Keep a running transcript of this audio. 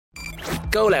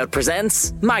Go Loud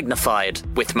presents Magnified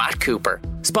with Matt Cooper,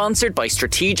 sponsored by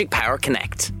Strategic Power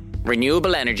Connect.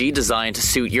 Renewable energy designed to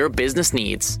suit your business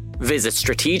needs. Visit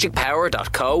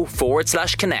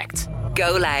strategicpower.co/connect.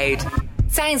 Go Loud.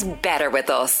 Sounds better with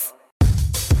us.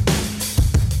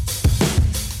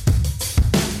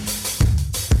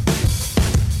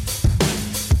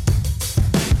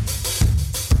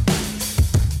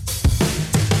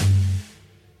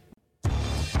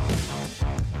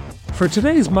 For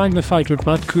today's Magnified with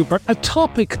Matt Cooper, a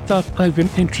topic that I've been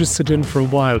interested in for a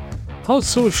while: how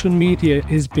social media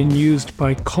is being used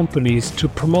by companies to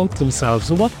promote themselves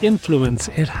and what influence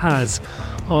it has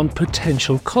on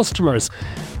potential customers.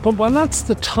 But while that's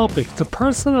the topic, the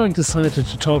person I decided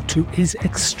to talk to is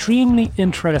extremely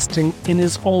interesting in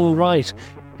his own right,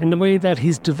 in the way that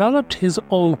he's developed his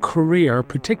own career,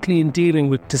 particularly in dealing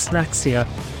with dyslexia,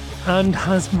 and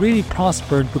has really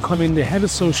prospered, becoming the head of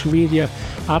social media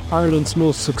at Ireland's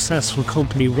most successful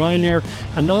company, Ryanair,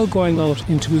 and now going out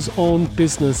into his own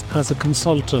business as a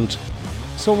consultant.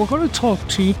 So we're going to talk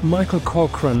to Michael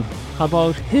Corcoran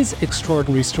about his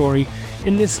extraordinary story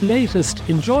in this latest,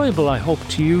 enjoyable, I hope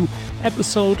to you,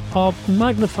 episode of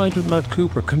Magnified with Matt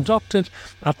Cooper, conducted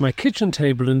at my kitchen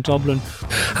table in Dublin.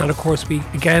 And of course, we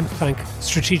again thank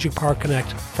Strategic Power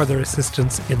Connect for their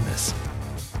assistance in this.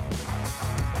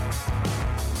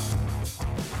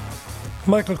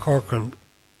 Michael Corcoran,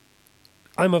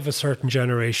 I'm of a certain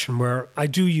generation where I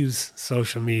do use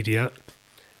social media,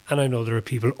 and I know there are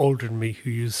people older than me who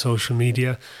use social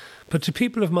media, but do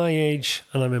people of my age,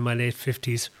 and I'm in my late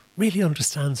 50s, really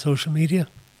understand social media?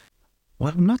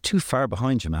 Well, I'm not too far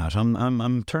behind you, Matt.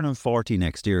 I'm turning 40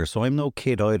 next year, so I'm no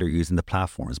kid either using the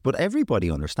platforms, but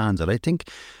everybody understands it. I think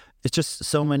it's just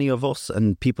so many of us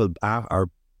and people are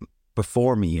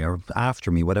before me or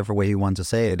after me, whatever way you want to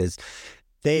say it, is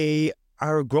they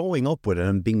are growing up with it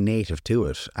and being native to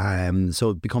it.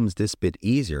 So it becomes this bit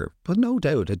easier. But no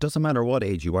doubt, it doesn't matter what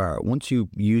age you are. Once you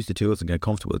use the tools and get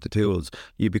comfortable with the tools,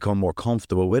 you become more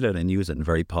comfortable with it and use it in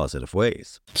very positive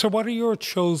ways. So what are your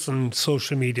chosen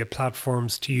social media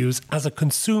platforms to use as a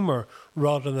consumer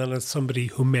rather than as somebody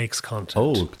who makes content?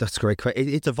 Oh, that's great.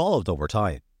 It's evolved over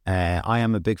time. I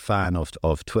am a big fan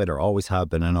of Twitter, always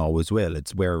have been and always will.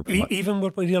 It's where... Even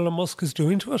with what Elon Musk is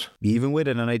doing to it? Even with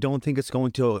it, and I don't think it's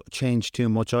going to change too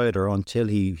much either until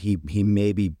he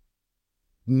maybe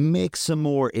makes some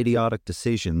more idiotic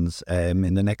decisions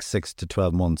in the next 6 to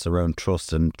 12 months around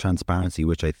trust and transparency,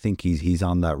 which I think he's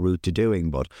on that route to doing.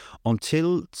 But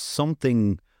until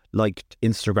something like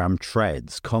Instagram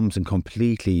Threads comes and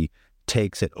completely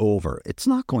takes it over, it's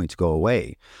not going to go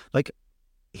away. Like,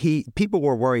 people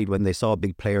were worried when they saw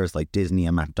big players like Disney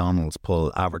and McDonald's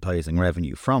pull advertising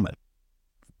revenue from it.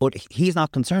 But he's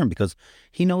not concerned because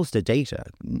he knows the data.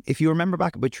 If you remember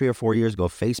back about 3 or 4 years ago,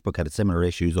 Facebook had similar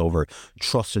issues over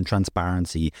trust and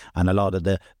transparency, and a lot of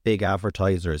the big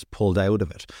advertisers pulled out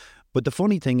of it. But the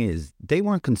funny thing is, they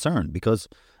weren't concerned because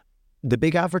the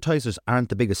big advertisers aren't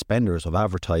the biggest spenders of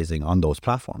advertising on those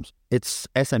platforms. It's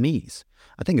SMEs.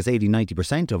 I think it's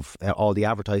 80-90% of all the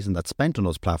advertising that's spent on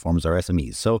those platforms are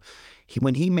SMEs. So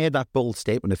when he made that bold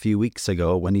statement a few weeks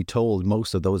ago, when he told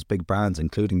most of those big brands,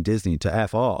 including Disney, to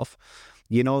F off,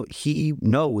 he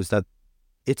knows that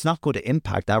it's not going to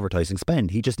impact advertising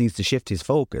spend. He just needs to shift his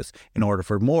focus in order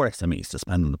for more SMEs to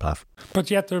spend on the platform.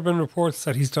 But yet there have been reports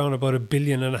that he's down about $1.5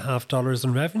 billion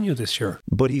in revenue this year.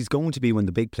 But he's going to be when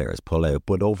the big players pull out.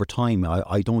 But over time,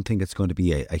 I don't think it's going to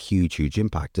be a huge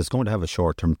impact. It's going to have a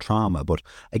short-term trauma. But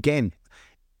again,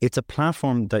 it's a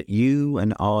platform that you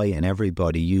and I and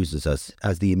everybody uses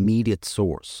as the immediate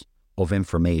source of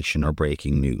information or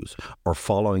breaking news or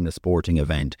following a sporting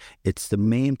event. It's the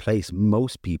main place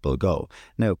most people go.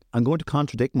 Now, I'm going to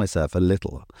contradict myself a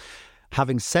little.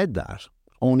 Having said that,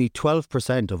 only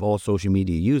 12% of all social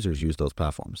media users use those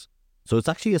platforms. So it's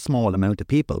actually a small amount of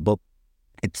people, but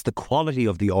it's the quality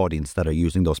of the audience that are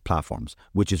using those platforms,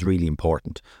 which is really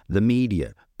important. The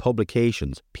media,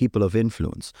 publications, people of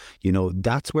influence,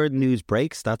 that's where news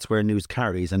breaks, that's where news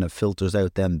carries, and it filters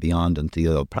out them beyond into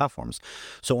the other platforms.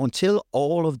 So until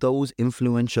all of those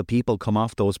influential people come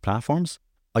off those platforms,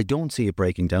 I don't see it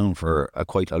breaking down for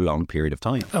quite a long period of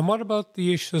time. And what about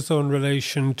the issues in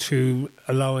relation to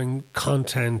allowing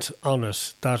content on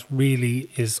it that really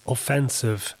is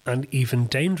offensive and even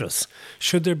dangerous?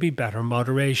 Should there be better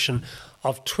moderation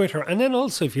of Twitter? And then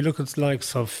also, if you look at the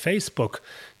likes of Facebook,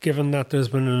 given that there's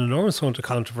been an enormous amount of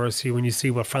controversy when you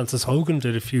see what Francis Hogan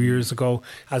did a few years ago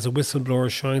as a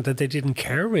whistleblower, showing that they didn't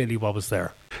care really what was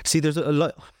there. See, there's a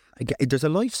lot... there's a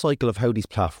life cycle of how these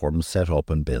platforms set up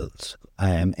and build.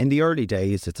 In the early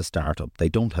days, it's a startup. They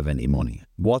don't have any money.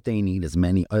 What they need is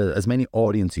as many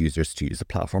audience users to use the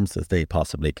platforms as they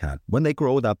possibly can. When they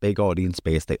grow that big audience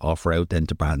base, they offer out then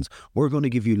to brands, we're going to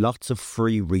give you lots of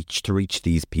free reach to reach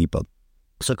these people.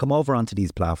 So come over onto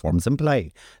these platforms and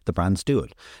play. The brands do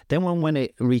it. Then when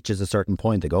it reaches a certain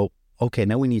point, they go, okay,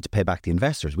 now we need to pay back the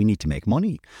investors. We need to make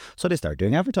money. So they start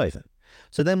doing advertising.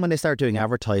 So then when they start doing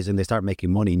advertising, they start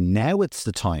making money. Now it's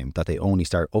the time that they only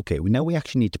start, okay, now we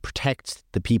actually need to protect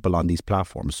the people on these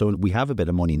platforms. So we have a bit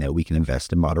of money now, we can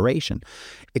invest in moderation.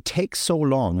 It takes so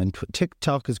long, and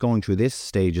TikTok is going through this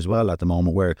stage as well at the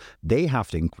moment where they have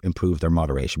to improve their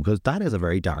moderation, because that is a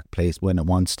very dark place when it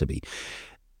wants to be.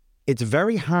 It's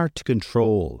very hard to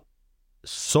control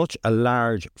such a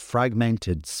large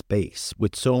fragmented space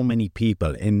with so many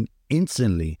people in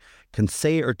instantly can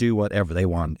say or do whatever they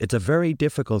want. It's a very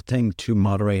difficult thing to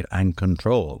moderate and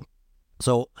control.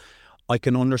 So I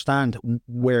can understand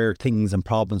where things and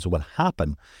problems will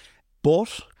happen,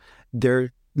 but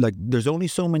there's only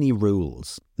so many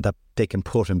rules that they can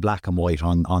put in black and white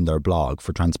on their blog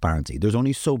for transparency. There's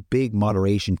only so big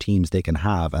moderation teams they can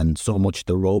have, and so much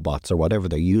the robots or whatever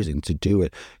they're using to do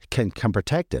it can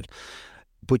protect it.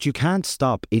 But you can't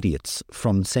stop idiots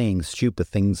from saying stupid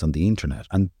things on the internet,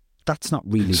 and that's not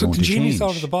really going to change. So the genie's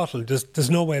out of the bottle. There's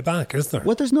no way back, is there?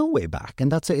 Well, there's no way back,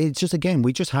 and it's just, again,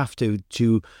 we just have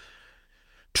to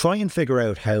try and figure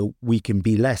out how we can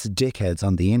be less dickheads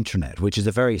on the internet, which is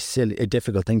a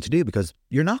difficult thing to do, because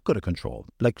you're not going to control.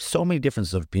 Like, so many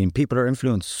differences of being, people are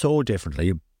influenced so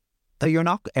differently that you're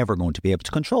not ever going to be able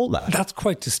to control that. That's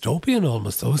quite dystopian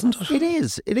almost, though, isn't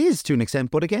it? It is to an extent,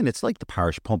 but again, it's like the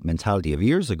parish pump mentality of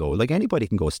years ago. Like, anybody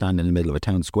can go stand in the middle of a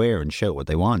town square and shout what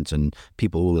they want, and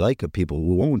people will like it, people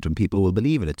will won't, and people will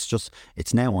believe it.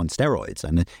 It's now on steroids,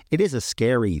 and it is a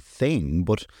scary thing,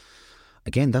 but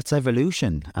again, that's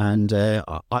evolution, and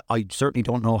I certainly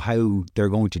don't know how they're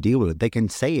going to deal with it. They can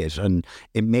say it, and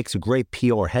it makes a great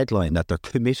PR headline that they're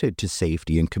committed to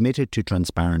safety and committed to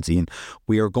transparency, and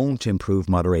we are going to improve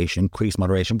moderation, increase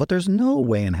moderation, but there's no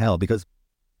way in hell, because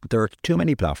there are too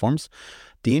many platforms.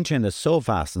 The internet is so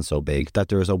vast and so big that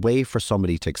there is a way for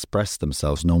somebody to express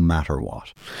themselves no matter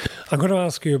what. I'm going to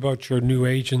ask you about your new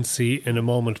agency in a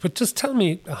moment, but just tell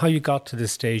me how you got to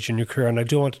this stage in your career. And I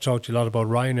do want to talk to you a lot about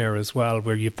Ryanair as well,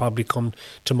 where you've probably come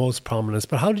to most prominence.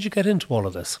 But how did you get into all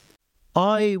of this?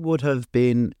 I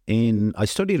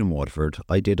studied in Waterford.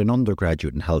 I did an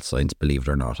undergraduate in health science, believe it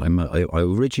or not. I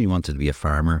originally wanted to be a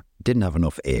farmer, didn't have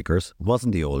enough acres,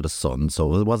 wasn't the oldest son,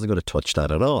 so I wasn't going to touch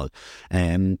that at all.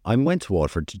 I went to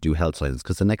Waterford to do health science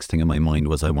because the next thing in my mind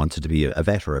was I wanted to be a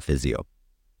vet or a physio.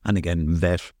 And again,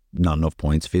 vet, not enough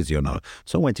points, physio, not.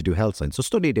 So I went to do health science. So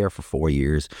studied there for 4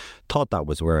 years, thought that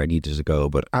was where I needed to go.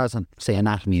 But as, say,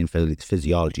 anatomy and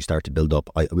physiology started to build up,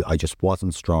 I just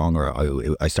wasn't strong,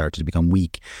 or I started to become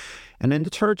weak. And in the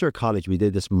third year of college, we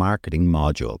did this marketing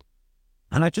module.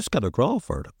 And I just got a graw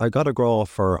for it. I got a graw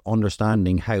for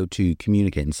understanding how to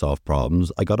communicate and solve problems.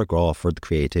 I got a graw for the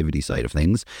creativity side of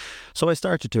things. So I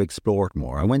started to explore it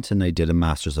more. I went and I did a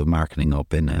Masters of Marketing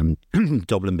up in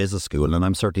Dublin Business School. And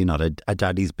I'm certainly not a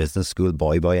daddy's business school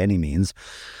boy by any means.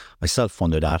 I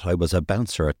self-funded that. I was a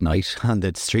bouncer at night on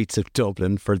the streets of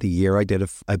Dublin for the year. I did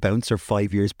a bouncer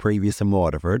 5 years previous in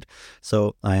Waterford.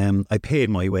 So I paid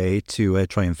my way to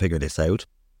try and figure this out.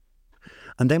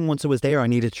 And then once I was there, I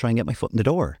needed to try and get my foot in the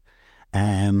door.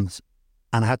 And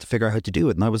I had to figure out how to do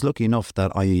it. And I was lucky enough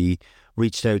that I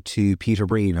reached out to Peter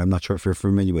Breen, I'm not sure if you're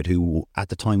familiar with, who at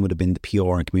the time would have been the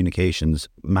PR and communications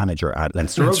manager at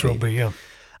Leinster Rugby. Yeah.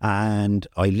 And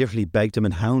I literally begged him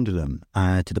and hounded him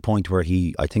to the point where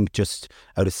he, I think just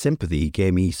out of sympathy,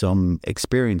 gave me some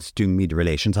experience doing media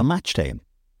relations on match day.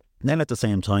 And then at the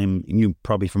same time, you're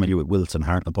probably familiar with Wilson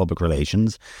Hart and Public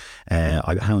Relations.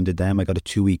 I hounded them. I got a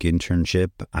 2-week internship,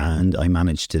 and I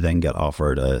managed to then get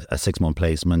offered a 6-month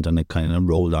placement, and it kind of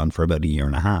rolled on for about a year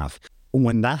and a half.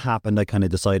 When that happened, I kind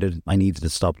of decided I needed to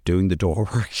stop doing the door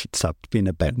work, stop being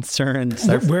a bouncer. And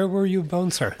where were you a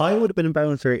bouncer? I would have been a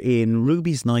bouncer in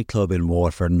Ruby's nightclub in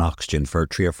Waterford, Knoxton, for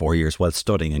 3 or 4 years while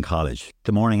studying in college.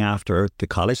 The morning after, the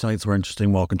college nights were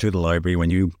interesting, walking through the library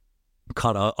when you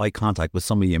caught eye contact with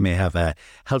somebody you may have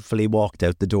helpfully walked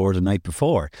out the door the night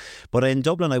before. But in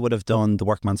Dublin, I would have done the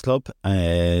Workman's Club,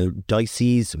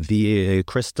 Dicey's, Via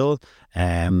Crystal,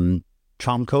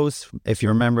 Tromco's, if you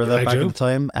remember that back at the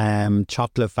time,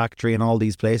 Chocolate Factory and all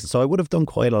these places. So I would have done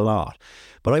quite a lot.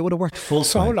 But I would have worked full time.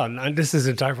 So hold on, and this is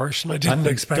a diversion I didn't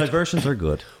expect. Diversions are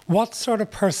good. What sort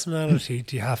of personality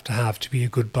do you have to be a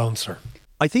good bouncer?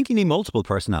 I think you need multiple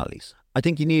personalities. I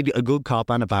think you need a good cop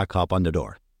and a bad cop on the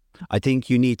door. I think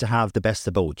you need to have the best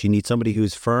of both. You need somebody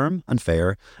who's firm and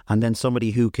fair, and then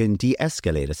somebody who can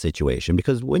de-escalate a situation.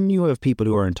 Because when you have people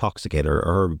who are intoxicated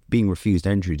or being refused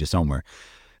entry to somewhere,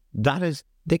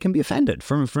 they can be offended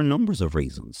for numbers of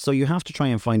reasons. So you have to try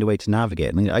and find a way to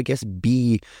navigate. And I guess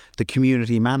be the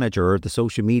community manager or the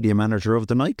social media manager of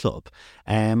the nightclub.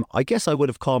 I guess I would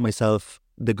have called myself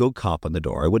the good cop on the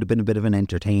door. I would have been a bit of an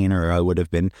entertainer. I would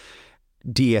have been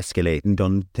de-escalating,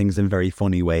 done things in very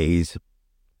funny ways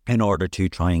in order to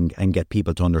try and get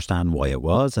people to understand why it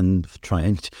was, and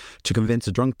trying to convince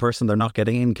a drunk person they're not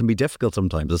getting in can be difficult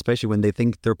sometimes, especially when they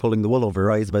think they're pulling the wool over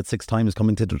their eyes about 6 times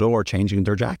coming to the door, changing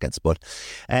their jackets. But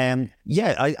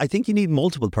I think you need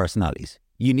multiple personalities.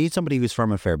 You need somebody who's firm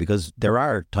and fair, because there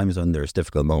are times when there's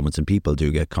difficult moments and people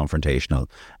do get confrontational.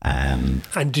 And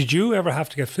did you ever have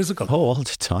to get physical? Oh, all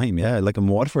the time, yeah. Like in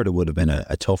Waterford, it would have been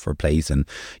a tougher place, and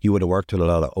you would have worked with a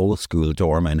lot of old school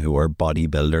doormen who were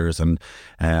bodybuilders. And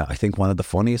I think one of the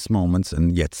funniest moments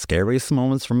and yet scariest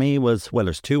moments for me was, well,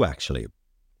 there's two actually,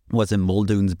 was in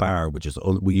Muldoon's Bar,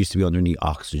 we used to be underneath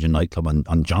Oxygen nightclub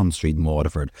on John Street in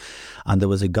Waterford, and there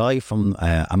was a guy from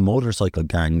a motorcycle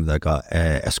gang that got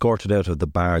escorted out of the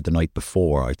bar the night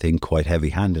before, I think quite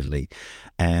heavy-handedly,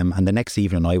 and the next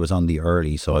evening I was on the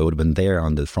early, so I would have been there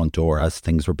on the front door as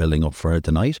things were building up for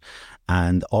the night,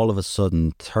 and all of a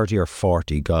sudden 30 or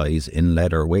 40 guys in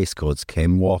leather waistcoats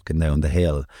came walking down the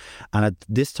hill, and at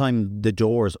this time the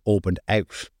doors opened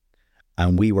out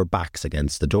and we were backs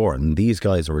against the door, and these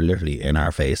guys were literally in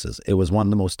our faces. It was one of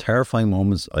the most terrifying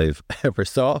moments I've ever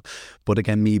saw. But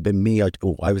again, me being me,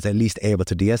 I was at least able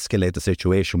to de-escalate the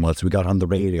situation once we got on the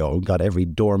radio and got every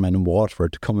doorman in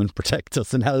Waterford to come and protect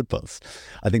us and help us.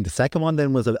 I think the second one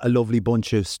then was a lovely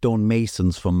bunch of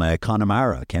stonemasons from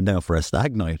Connemara came down for a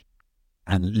stag night.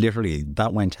 And literally,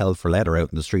 that went hell for leather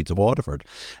out in the streets of Waterford.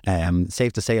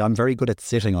 Safe to say, I'm very good at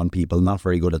sitting on people, not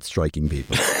very good at striking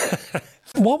people.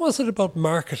 What was it about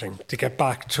marketing, to get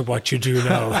back to what you do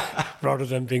now, rather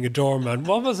than being a doorman?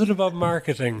 What was it about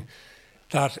marketing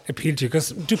that appealed to you? Because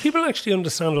do people actually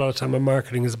understand a lot of time what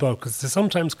marketing is about? Because they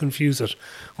sometimes confuse it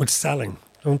with selling,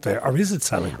 don't they? Or is it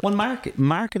selling? Well,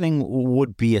 marketing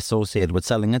would be associated with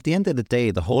selling. At the end of the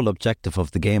day, the whole objective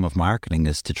of the game of marketing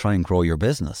is to try and grow your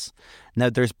business. Now,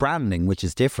 there's branding, which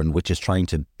is different, which is trying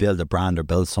to build a brand or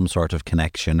build some sort of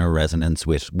connection or resonance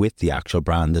with the actual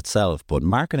brand itself. But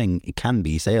marketing, it can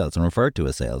be sales and referred to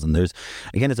as sales. And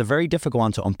it's a very difficult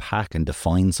one to unpack and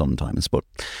define sometimes. But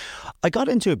I got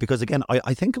into it because, again,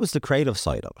 I think it was the creative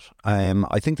side of it.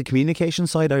 I think the communication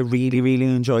side I really, really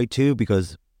enjoyed too,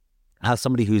 because as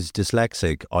somebody who's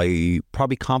dyslexic, I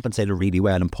probably compensated really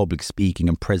well in public speaking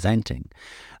and presenting.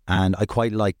 And I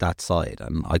quite like that side.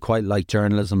 And I quite like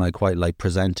journalism, I quite like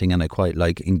presenting, and I quite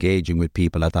like engaging with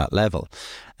people at that level.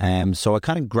 So I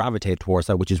kind of gravitate towards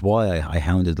that, which is why I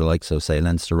hounded the likes of, say,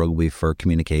 Leinster Rugby for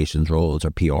communications roles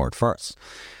or PR at first.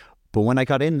 But when I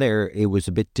got in there, it was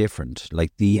a bit different.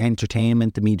 Like the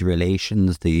entertainment, the media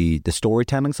relations, the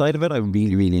storytelling side of it, I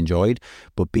really, really enjoyed.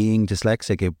 But being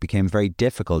dyslexic, it became very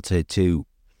difficult to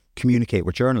communicate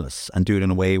with journalists and do it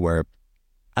in a way where,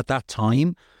 at that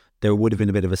time, there would have been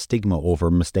a bit of a stigma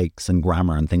over mistakes and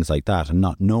grammar and things like that and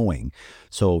not knowing.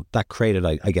 So that created,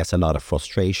 I guess, a lot of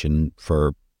frustration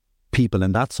for people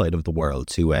in that side of the world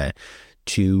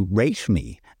to rate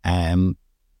me.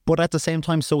 But at the same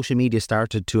time, social media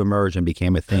started to emerge and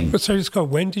became a thing. But sorry, Scott,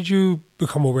 when did you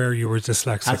become aware you were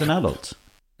dyslexic? As an adult.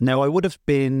 Now, I would have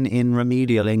been in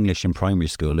remedial English in primary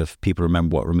school, if people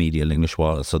remember what remedial English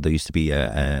was. So there used to be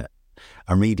a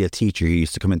remedial teacher who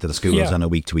used to come into the schools on a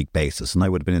week-to-week basis, and I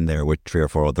would have been in there with 3 or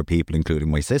 4 other people,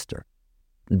 including my sister.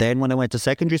 Then when I went to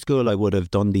secondary school, I would have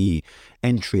done the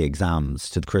entry exams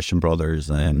to the Christian Brothers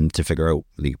to figure out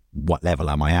what level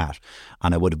am I at.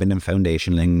 And I would have been in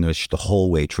foundational English the whole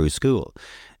way through school.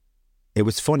 It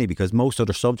was funny because most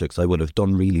other subjects I would have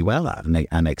done really well at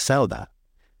and excelled at.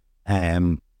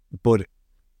 But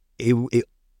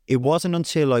it wasn't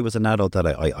until I was an adult that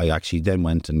I actually then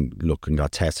went and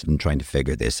got tested and trying to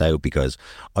figure this out, because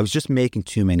I was just making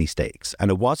too many mistakes.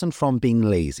 And it wasn't from being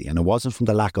lazy, and it wasn't from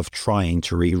the lack of trying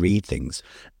to reread things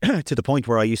to the point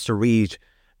where I used to read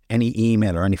any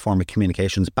email or any form of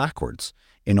communications backwards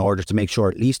in order to make sure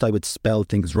at least I would spell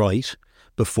things right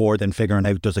before then figuring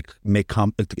out does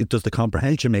the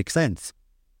comprehension make sense.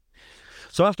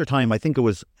 So after time, I think it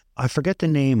was, I forget the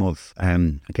name of,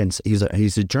 again, he's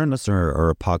a journalist or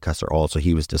a podcaster also.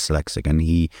 He was dyslexic, and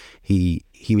he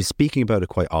was speaking about it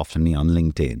quite often on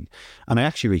LinkedIn. And I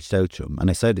actually reached out to him and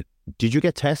I said, did you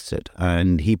get tested?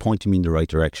 And he pointed me in the right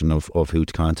direction of who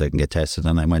to contact and get tested.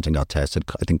 And I went and got tested.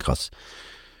 I think it cost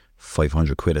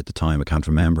 500 quid at the time. I can't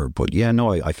remember. But yeah,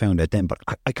 no, I found out then. But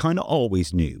I kind of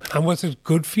always knew. And was it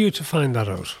good for you to find that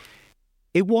out?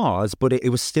 It was, but it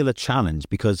was still a challenge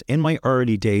because in my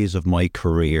early days of my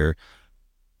career,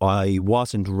 I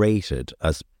wasn't rated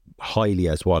as highly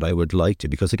as what I would like to.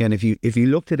 Because again, if you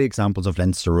looked at the examples of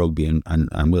Leinster Rugby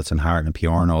and Wilson Hart and PR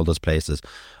and all those places,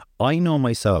 I know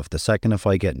myself, the second if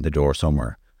I get in the door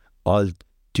somewhere, I'll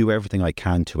do everything I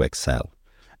can to excel.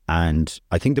 And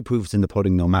I think the proof's in the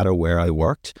pudding, no matter where I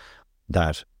worked,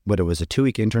 that whether it was a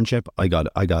 2-week internship, I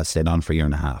got stayed on for a year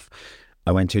and a half.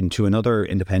 I went into another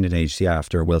independent agency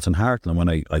after Wilson Hart, and when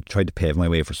I tried to pave my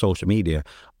way for social media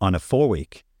on an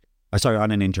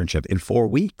internship in 4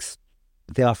 weeks,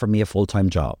 they offered me a full-time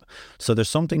job. So there's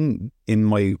something in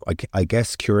my, I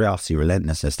guess, curiosity,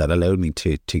 relentlessness that allowed me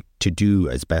to do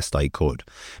as best I could.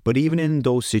 But even in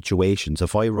those situations,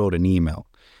 if I wrote an email,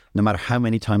 no matter how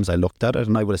many times I looked at it,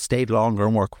 and I would have stayed longer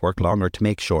and worked longer to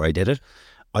make sure I did it,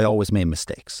 I always made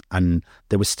mistakes. And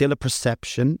there was still a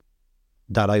perception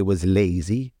that I was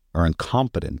lazy or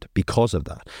incompetent because of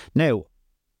that. Now,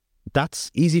 that's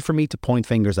easy for me to point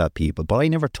fingers at people, but I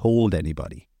never told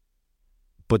anybody.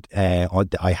 But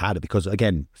I had it because,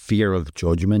 again, fear of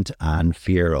judgment and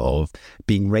fear of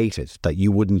being rated, that you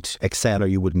wouldn't excel or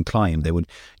you wouldn't climb.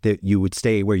 You would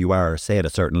stay where you are, say at a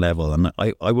certain level. And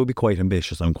I would be quite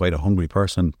ambitious. I'm quite a hungry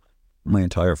person. My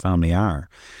entire family are.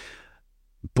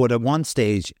 But at one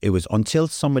stage, it was until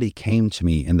somebody came to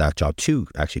me in that job, two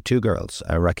girls,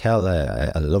 Raquel,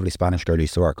 a lovely Spanish girl who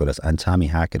used to work with us, and Tammy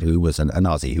Hackett, who was an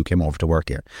Aussie who came over to work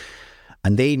here.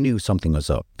 And they knew something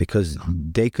was up because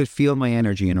they could feel my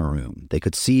energy in a room. They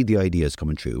could see the ideas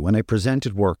coming through. When I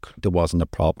presented work, there wasn't a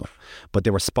problem. But they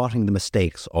were spotting the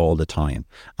mistakes all the time.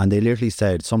 And they literally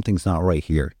said, something's not right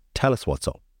here. Tell us what's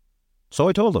up. So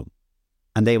I told them.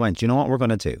 And they went, you know what we're going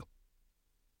to do?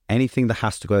 Anything that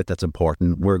has to go out that's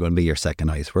important, we're going to be your second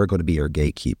eyes. We're going to be your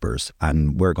gatekeepers.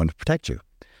 And we're going to protect you.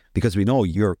 Because we know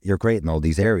you're great in all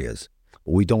these areas.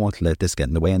 We don't want to let this get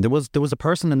in the way. And there was a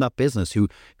person in that business who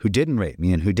didn't rate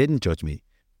me and who didn't judge me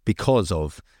because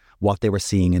of what they were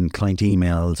seeing in client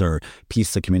emails or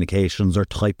pieces of communications or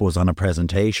typos on a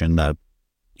presentation that,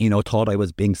 thought I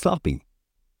was being sloppy.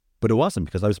 But it wasn't,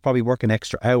 because I was probably working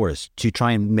extra hours to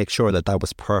try and make sure that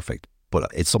was perfect.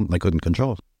 But it's something I couldn't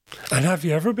control. And have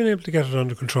you ever been able to get it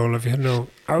under control? Have you? No.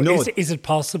 Is it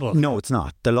possible? No, it's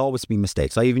not. There'll always be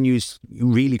mistakes. I even use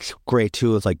really great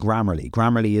tools like Grammarly.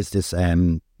 Grammarly is this,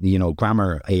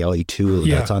 grammar AI tool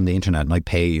that's on the internet, and I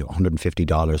pay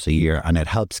 $150 a year, and it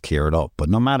helps clear it up. But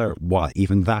no matter what,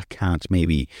 even that can't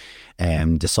maybe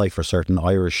decipher certain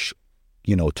Irish,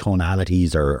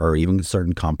 tonalities or even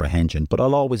certain comprehension. But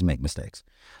I'll always make mistakes.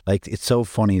 Like, it's so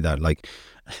funny that, like,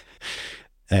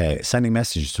 sending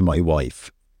messages to my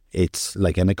wife, it's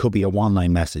like, and it could be a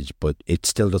one-line message, but it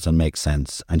still doesn't make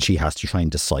sense. And she has to try and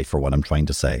decipher what I'm trying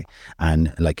to say.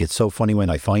 And like, it's so funny when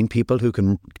I find people who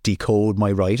can decode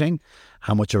my writing,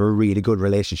 how much of a really good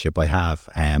relationship I have.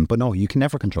 But no, you can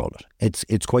never control it.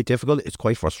 It's quite difficult. It's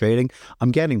quite frustrating.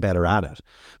 I'm getting better at it.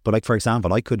 But like, for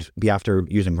example, I could be after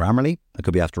using Grammarly. I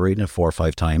could be after reading it 4 or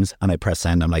 5 times, and I press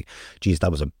send. I'm like, geez,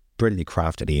 that was a brilliantly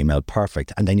crafted email.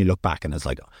 Perfect. And then you look back and it's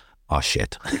like, oh,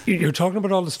 shit. You're talking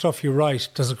about all the stuff you write.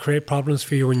 Does it create problems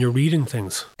for you when you're reading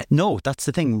things? No, that's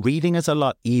the thing. Reading is a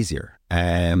lot easier.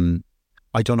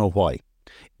 I don't know why.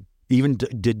 Even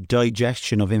the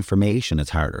digestion of information is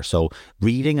harder. So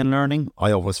reading and learning,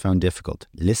 I always found difficult.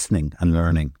 Listening and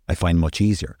learning, I find much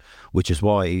easier, which is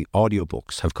why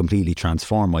audiobooks have completely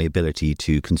transformed my ability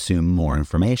to consume more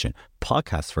information.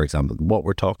 Podcasts, for example, what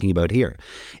we're talking about here,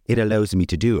 it allows me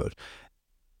to do it.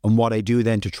 And what I do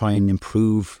then to try and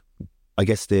improve, I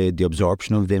guess, the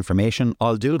absorption of the information,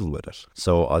 I'll doodle with it.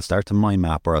 So I'll start to mind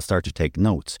map, or I'll start to take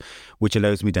notes, which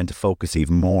allows me then to focus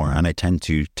even more, and I tend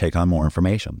to take on more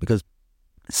information. Because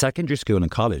secondary school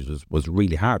and college was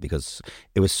really hard, because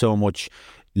it was so much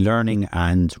learning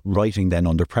and writing then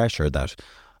under pressure that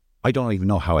I don't even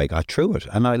know how I got through it.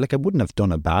 And I wouldn't have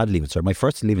done a bad Leaving Cert. My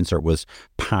first Leaving Cert was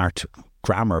part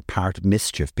grammar, part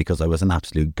mischief, because I was an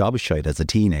absolute gobshite as a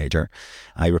teenager.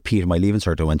 I repeated my Leaving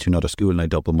Cert. I went to another school and I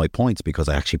doubled my points because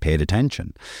I actually paid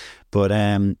attention. But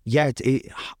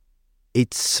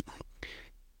it's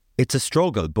a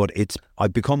struggle, but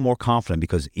I've become more confident,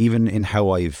 because even in how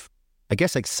I've, I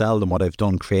guess, excelled in what I've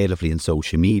done creatively in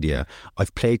social media,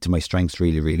 I've played to my strengths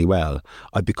really, really well.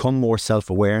 I've become more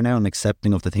self-aware now and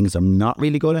accepting of the things I'm not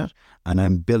really good at, and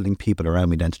I'm building people around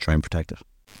me then to try and protect it.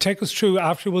 Take us through,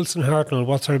 after Wilson Hartnell,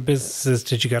 what sort of businesses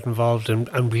did you get involved in?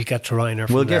 And we'll get to Ryanair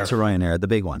from We'll there. get to Ryanair, the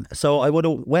big one. So I would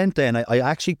have went then, I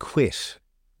actually quit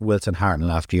Wilson Hartnell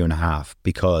after a year and a half,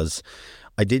 because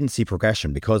I didn't see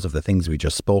progression because of the things we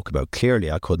just spoke about. Clearly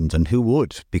I couldn't, and who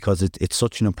would? Because it's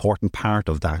such an important part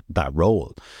of that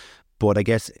role. But I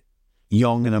guess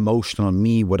young and emotional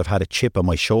me would have had a chip on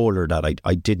my shoulder that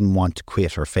I didn't want to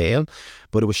quit or fail.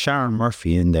 But it was Sharon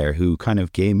Murphy in there who kind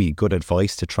of gave me good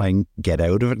advice to try and get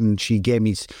out of it. And she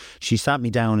sat me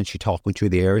down and she talked me through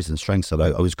the areas and strengths that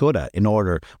I was good at, in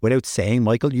order, without saying,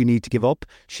 Michael, you need to give up.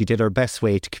 She did her best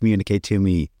way to communicate to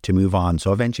me to move on.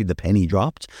 So eventually the penny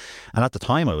dropped. And at the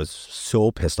time I was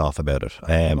so pissed off about it.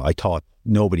 I thought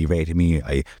nobody rated me.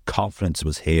 Confidence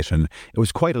was hit, and it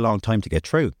was quite a long time to get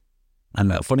through.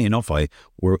 And funny enough,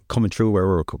 we're coming through where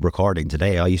we're recording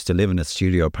today. I used to live in a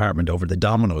studio apartment over the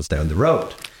Domino's down the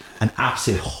road. An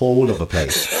absolute hole of a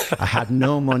place. I had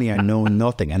no money, I know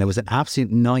nothing. And it was an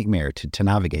absolute nightmare to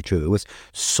navigate through. It was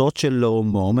such a low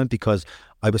moment because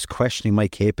I was questioning my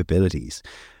capabilities.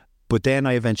 But then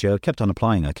I kept on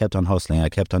applying, I kept on hustling, I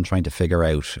kept on trying to figure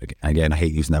out, again, I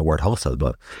hate using that word hustle,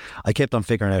 but I kept on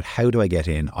figuring out, how do I get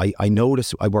in? I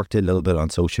noticed I worked a little bit on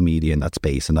social media in that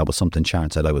space, and that was something Sharon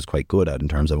said I was quite good at in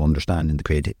terms of understanding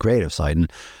the creative side.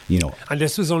 And, And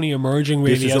this was only emerging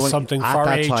really as something for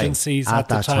agencies at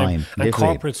the time. And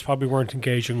corporates probably weren't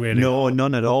engaging really. No,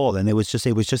 none at all. And it was just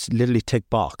literally tick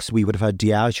box. We would have had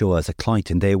Diageo as a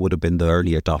client, and they would have been the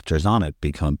early adopters on it,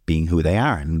 being who they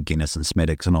are, and Guinness and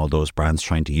Smithwick's and all those brands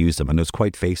trying to use them. And it was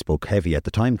quite Facebook heavy at the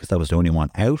time because that was the only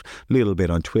one out. A little bit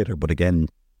on Twitter, but again,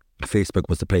 Facebook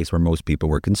was the place where most people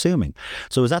were consuming.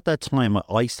 So it was at that time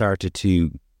I started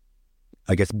to,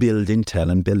 I guess, build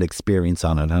intel and build experience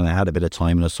on it, and I had a bit of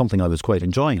time, and it was something I was quite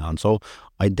enjoying on. So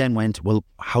I then went, well,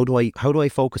 how do I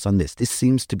focus on this? This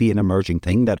seems to be an emerging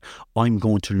thing that I'm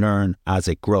going to learn as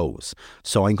it grows.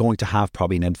 So I'm going to have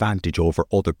probably an advantage over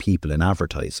other people in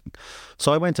advertising.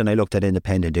 So I went and I looked at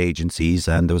independent agencies,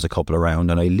 and there was a couple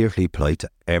around, and I literally applied to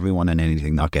everyone and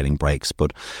anything, not getting breaks.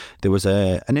 But there was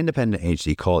an independent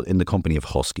agency called In the Company of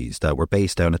Huskies that were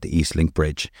based down at the East Link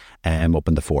Bridge, up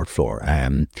on the 4th floor.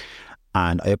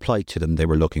 And I applied to them. They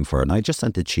were looking for it. And I just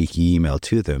sent a cheeky email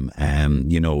to them,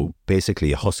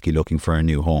 basically a husky looking for a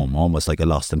new home, almost like a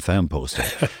lost and found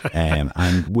poster.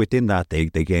 And within that, they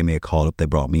gave me a call up. They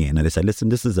brought me in and they said, listen,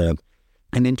 this is an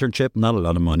internship, not a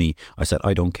lot of money. I said,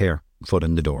 I don't care. Foot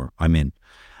in the door. I'm in.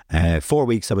 4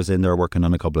 weeks I was in there working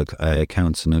on a couple of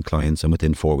accounts and clients. And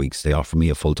within 4 weeks, they offered me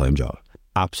a full-time job.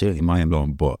 Absolutely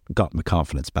mind-blowing, but got my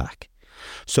confidence back.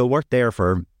 So worked there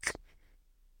for,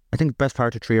 I think, best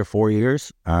part of 3 or 4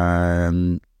 years.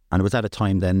 And it was at a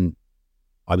time then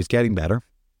I was getting better,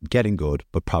 getting good,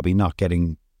 but probably not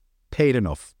getting paid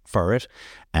enough for it,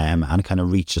 and kind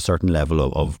of reached a certain level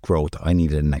of growth. I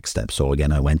needed a next step. So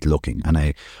again, I went looking, and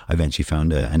I eventually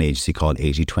found an agency called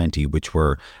 80/20, which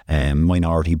were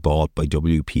minority bought by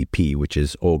WPP, which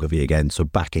is Ogilvy again. So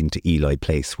back into Eli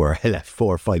Place, where I left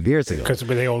 4 or 5 years ago. Because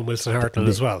they own Wilson Hartnell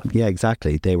as well. Yeah,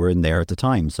 exactly. They were in there at the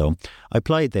time. So I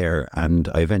applied there, and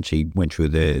I eventually went through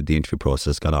the interview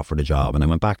process, got offered a job, and I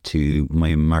went back to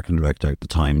my marketing director at the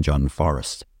time, John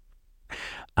Forrest.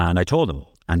 And I told him,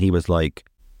 and he was like,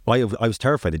 I was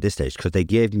terrified at this stage because they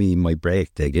gave me my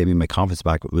break, they gave me my confidence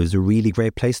back. It was a really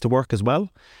great place to work as well.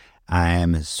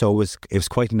 So it was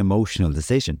quite an emotional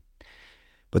decision.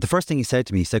 But the first thing he said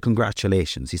to me, he said,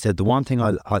 congratulations. He said, the one thing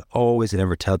I'll always and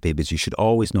ever tell people is you should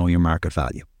always know your market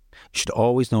value. You should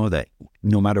always know that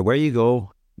no matter where you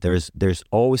go, there's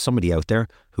always somebody out there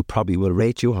who probably will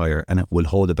rate you higher and it will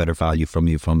hold a better value from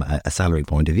you from a salary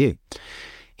point of view.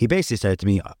 He basically said to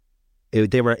me,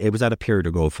 it was at a period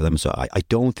of growth for them, so I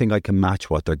don't think I can match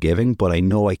what they're giving, but I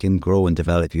know I can grow and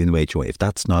develop you in the way you want. If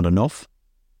that's not enough,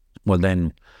 well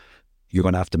then you're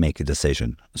going to have to make a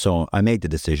decision. So I made the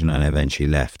decision and I eventually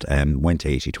left and went to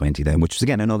 80/20 then, which was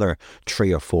again another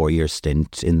 3 or 4 year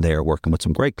stint in there working with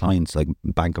some great clients like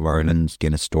Bank of Ireland,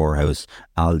 Guinness Storehouse,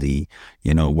 Aldi,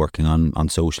 working on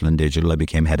social and digital. I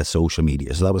became head of social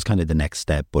media. So that was kind of the next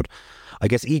step. But I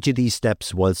guess each of these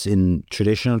steps was, in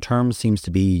traditional terms, seems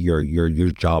to be your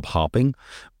job hopping,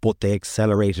 but they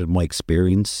accelerated my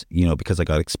experience, because I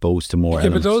got exposed to more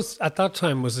elements. But those, at that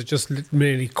time, was it just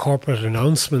mainly corporate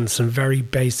announcements and very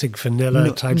basic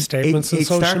vanilla type statements on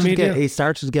social media? It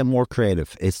started to get more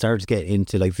creative. It started to get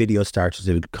into, video started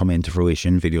to come into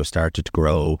fruition. Video started to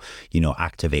grow,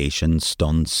 activations,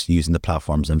 stunts, using the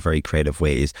platforms in very creative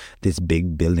ways. This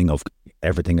big building of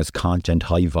everything as content,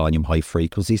 high volume, high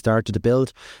frequency started to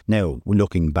build. Now,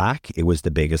 looking back, it was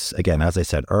the biggest, again, as I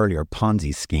said earlier,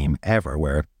 Ponzi scheme ever,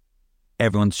 where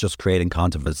everyone's just creating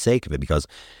content for the sake of it, because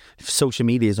social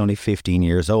media is only 15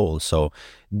 years old. So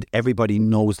everybody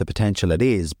knows the potential it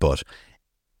is, but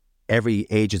every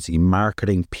agency,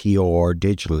 marketing, PR,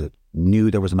 digital,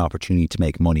 knew there was an opportunity to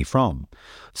make money from.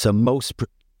 So most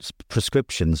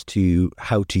prescriptions to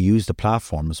how to use the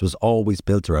platforms was always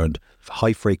built around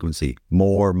high frequency,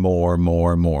 more.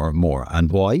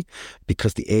 And why?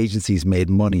 Because the agencies made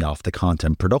money off the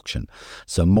content production.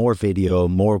 So more video,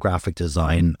 more graphic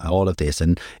design, all of this.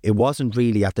 And it wasn't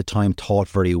really at the time thought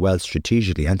very well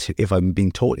strategically. And if I'm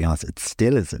being totally honest, it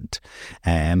still isn't.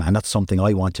 And that's something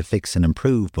I want to fix and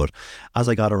improve. But as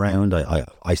I got around,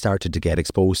 I started to get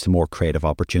exposed to more creative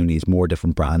opportunities, more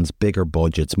different brands, bigger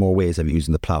budgets, more ways of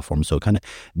using the platform. So it kind of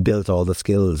built all the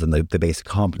skills and the basic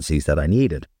competencies that I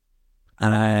needed.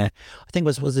 And I think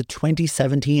was it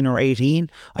 2017 or 18?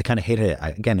 I kind of hit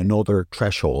another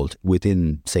threshold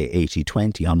within, say,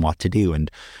 80/20 on what to do. And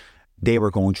they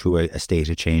were going through a state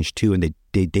of change too. And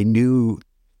they knew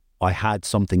I had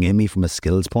something in me from a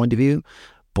skills point of view,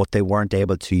 but they weren't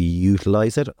able to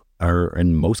utilize it, or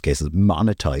in most cases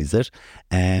monetize it.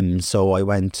 So I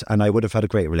went, and I would have had a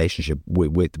great relationship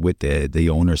with the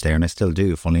owners there, and I still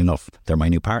do. Funnily enough, they're my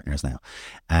new partners now.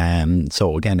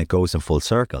 So again, it goes in full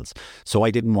circles. So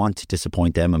I didn't want to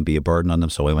disappoint them and be a burden on them,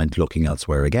 so I went looking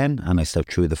elsewhere again, and I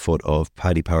stepped through the foot of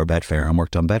Paddy Power Betfair and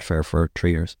worked on Betfair for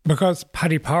 3 years. Because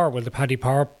Paddy Power, the Paddy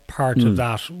Power part of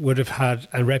that would have had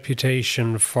a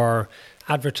reputation for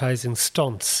advertising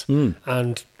stunts,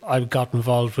 and I got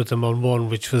involved with them on one,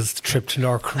 which was the trip to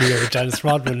North Korea with Dennis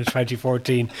Rodman in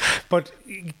 2014. But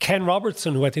Ken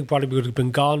Robertson, who I think probably would have been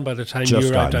gone by the time you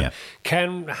were out there,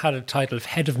 Ken had a title of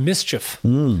Head of Mischief.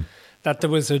 That there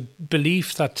was a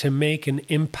belief that to make an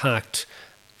impact,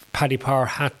 Paddy Power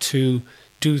had to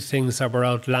do things that were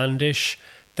outlandish,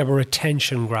 that were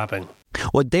attention grabbing.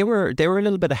 Well, they were a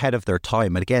little bit ahead of their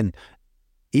time. And again,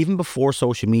 even before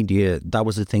social media, that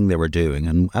was the thing they were doing.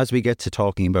 And as we get to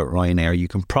talking about Ryanair, you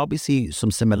can probably see some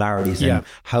similarities in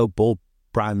how both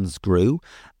brands grew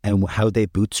and how they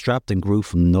bootstrapped and grew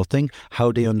from nothing,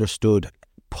 how they understood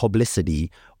publicity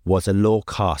was a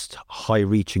low-cost,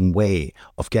 high-reaching way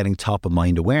of getting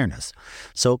top-of-mind awareness.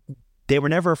 So they were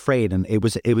never afraid, and it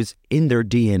was in their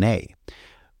DNA.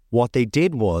 What they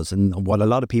did was, and what a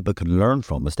lot of people can learn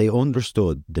from, is they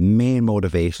understood the main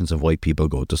motivations of why people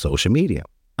go to social media.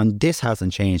 And this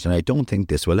hasn't changed, and I don't think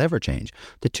this will ever change.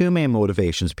 The two main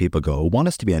motivations people go, one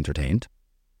is to be entertained,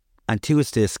 and two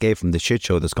is to escape from the shit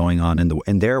show that's going on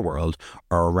in their world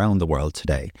or around the world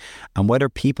today. And whether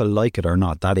people like it or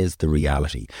not, that is the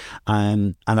reality.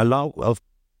 And a lot of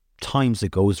times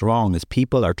it goes wrong is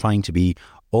people are trying to be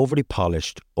overly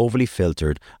polished, overly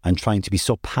filtered, and trying to be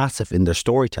so passive in their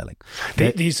storytelling.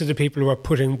 These are the people who are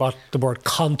putting the word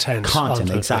content.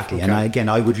 Content, exactly. Okay. And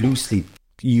I would loosely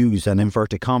use an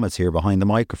inverted commas here behind the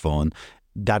microphone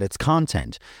that it's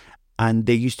content. And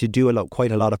they used to do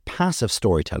quite a lot of passive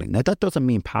storytelling. Now, that doesn't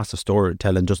mean passive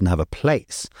storytelling doesn't have a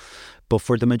place. But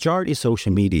for the majority of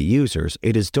social media users,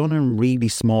 it is done in really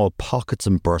small pockets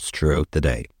and bursts throughout the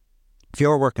day. If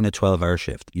you're working a 12-hour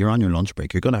shift, you're on your lunch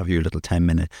break, you're going to have your little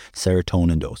 10-minute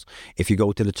serotonin dose. If you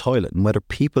go to the toilet, and whether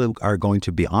people are going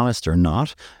to be honest or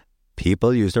not,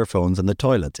 people use their phones in the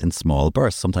toilet in small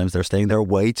bursts. Sometimes they're staying there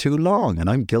way too long, and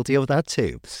I'm guilty of that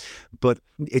too. But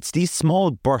it's these small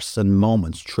bursts and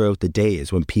moments throughout the day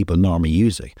is when people normally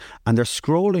use it. And they're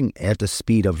scrolling at the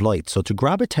speed of light. So to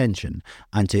grab attention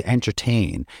and to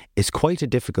entertain is quite a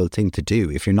difficult thing to do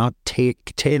if you're not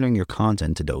tailoring your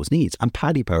content to those needs. And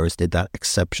Paddy Powers did that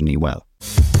exceptionally well.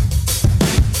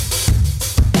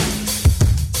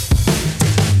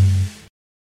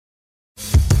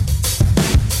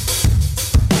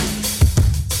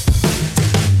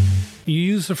 You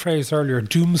used the phrase earlier,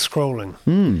 doom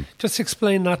scrolling. Just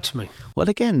explain that to me. Well,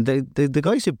 again, the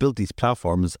guys who built these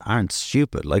platforms aren't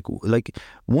stupid. Like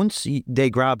once they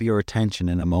grab your attention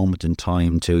in a moment in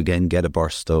time to, again, get a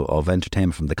burst of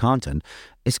entertainment from the content,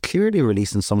 it's clearly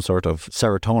releasing some sort of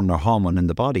serotonin or hormone in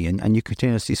the body, and you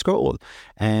continuously scroll.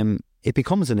 It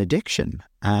becomes an addiction,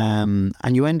 and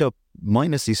you end up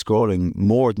mindlessly scrolling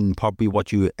more than probably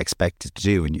what you expected to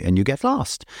do, and you get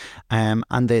lost. And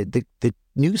the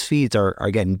news feeds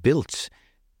are getting built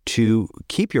to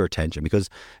keep your attention, because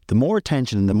the more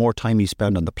attention and the more time you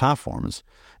spend on the platforms,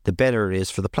 the better it is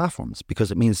for the platforms,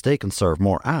 because it means they can serve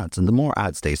more ads, and the more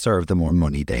ads they serve, the more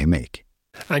money they make.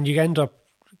 And you end up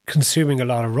consuming a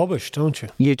lot of rubbish, don't you?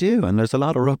 You do, and there's a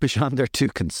lot of rubbish on there to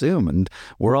consume, and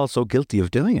we're also guilty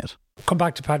of doing it. Come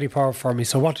back to Paddy Power for me.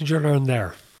 So what did you learn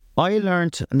there? I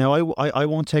learned, now I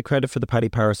won't take credit for the Paddy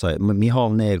Power side.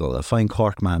 Micheál Nagel, a fine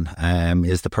Cork man,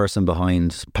 is the person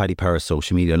behind Paddy Power's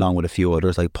social media, along with a few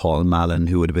others like Paul Mallon,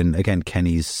 who would have been, again,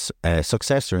 Kenny's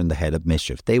successor in the head of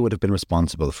Mischief. They would have been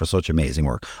responsible for such amazing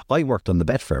work. I worked on the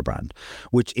Betfair brand,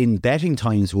 which in betting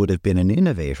times would have been an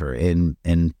innovator in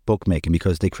bookmaking,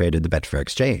 because they created the Betfair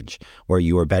Exchange, where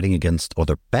you were betting against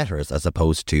other bettors as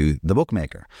opposed to the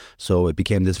bookmaker. So it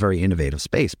became this very innovative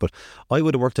space. But I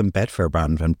would have worked on Betfair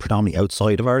brand, and predominantly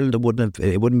outside of Ireland. It wouldn't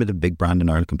have been a big brand in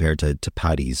Ireland compared to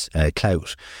Paddy's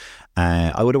clout.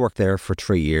 I would have worked there for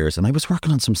 3 years, and I was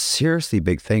working on some seriously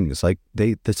big things. Like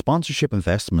the sponsorship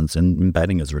investments in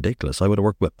betting is ridiculous. I would have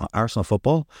worked with Arsenal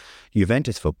football,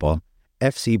 Juventus football,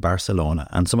 FC Barcelona,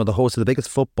 and some of the hosts of the biggest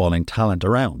footballing talent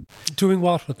around. Doing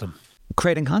what with them?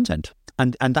 Creating content.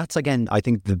 And that's, again, I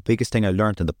think the biggest thing I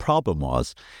learned, and the problem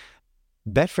was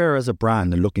Betfair as a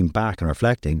brand, and looking back and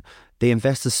reflecting, they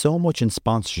invested so much in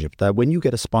sponsorship that when you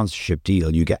get a sponsorship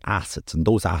deal, you get assets, and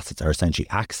those assets are essentially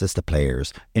access to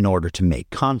players in order to make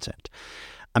content.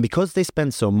 And because they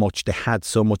spent so much, they had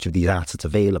so much of these assets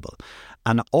available.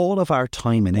 And all of our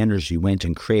time and energy went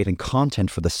in creating content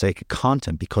for the sake of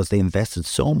content, because they invested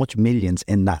so much millions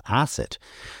in that asset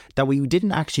that we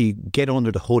didn't actually get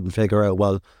under the hood and figure out,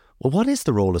 well, what is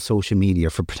the role of social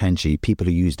media for potentially people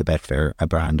who use the Betfair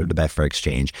brand or the Betfair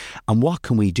Exchange? And what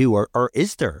can we do? Or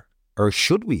is there? Or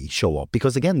should we show up?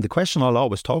 Because again, the question I'll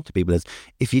always talk to people is,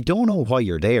 if you don't know why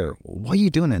you're there, why are you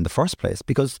doing it in the first place?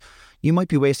 Because you might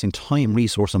be wasting time,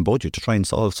 resource and budget to try and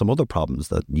solve some other problems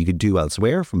that you could do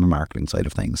elsewhere from the marketing side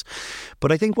of things.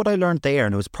 But I think what I learned there,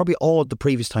 and it was probably all the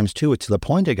previous times too, to the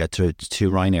point I get to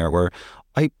Ryanair, where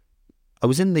I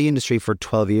was in the industry for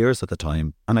 12 years at the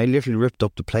time, and I literally ripped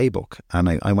up the playbook and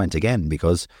I went again,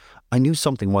 because I knew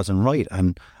something wasn't right,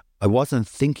 and I wasn't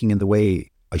thinking in the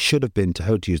way I should have been to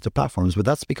how to use the platforms. But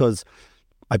that's because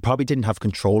I probably didn't have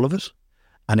control of it,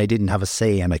 and I didn't have a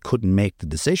say, and I couldn't make the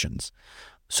decisions.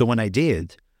 So when I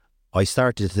did, I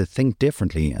started to think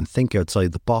differently and think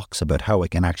outside the box about how I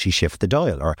can actually shift the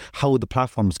dial, or how the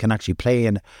platforms can actually play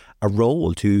in a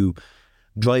role to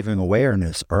driving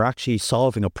awareness or actually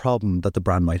solving a problem that the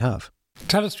brand might have.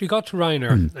 Tell us, you got to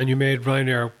Ryanair and you made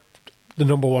Ryanair the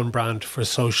number one brand for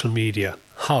social media.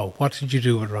 How? What did you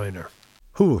do with Ryanair?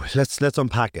 Let's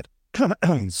unpack it.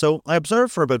 So I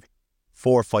observed for about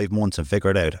 4 or 5 months and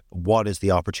figured out what is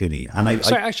the opportunity. And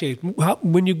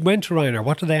when you went to Ryanair,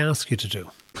 what did they ask you to do?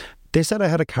 They said I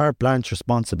had a carte blanche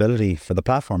responsibility for the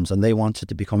platforms, and they wanted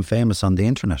to become famous on the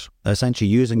internet, essentially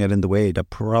using it in the way that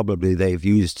probably they've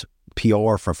used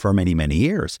PR for many, many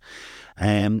years.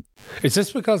 Is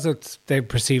this because they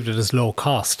perceived it as low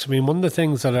cost? I mean, one of the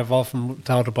things that I've often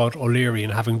thought about O'Leary,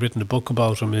 and having written a book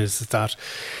about him, is that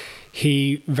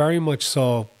he very much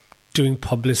saw doing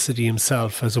publicity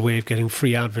himself as a way of getting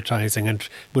free advertising, and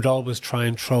would always try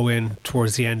and throw in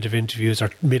towards the end of interviews or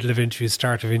middle of interviews,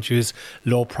 start of interviews,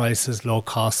 low prices, low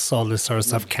costs, all this sort of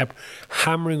stuff, kept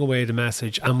hammering away the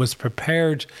message, and was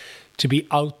prepared to be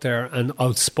out there and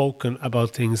outspoken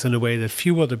about things in a way that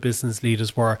few other business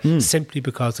leaders were, simply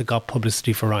because it got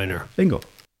publicity for Ryanair. Bingo.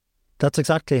 That's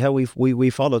exactly how we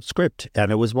followed script,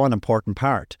 and it was one important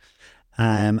part.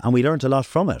 And we learned a lot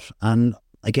from it. And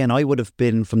again, I would have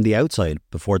been from the outside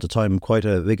before the time quite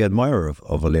a big admirer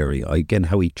of O'Leary. Again,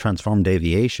 how he transformed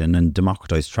aviation and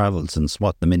democratised travel since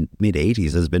the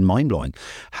mid-80s has been mind-blowing.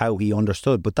 How he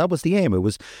understood. But that was the aim. It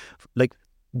was like,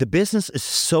 the business is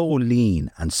so lean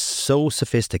and so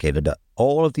sophisticated that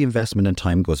all of the investment and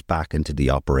time goes back into the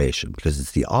operation, because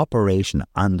it's the operation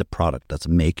and the product that's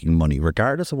making money,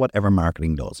 regardless of whatever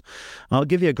marketing does. And I'll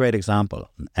give you a great example.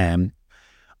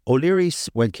 O'Leary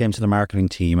came to the marketing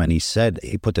team and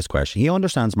he put this question. He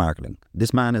understands marketing.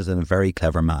 This man is a very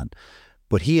clever man,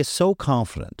 but he is so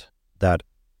confident that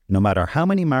no matter how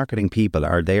many marketing people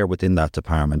are there within that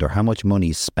department or how much money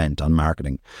is spent on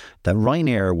marketing, that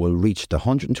Ryanair will reach the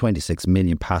 126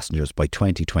 million passengers by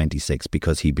 2026,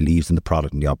 because he believes in the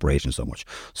product and the operation so much.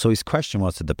 So his question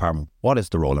was to the department, what is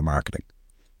the role of marketing?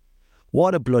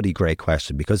 What a bloody great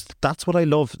question, because that's what I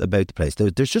love about the place.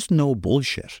 There's just no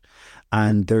bullshit.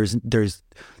 And there's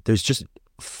just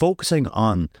focusing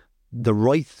on the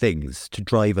right things to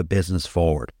drive a business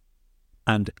forward.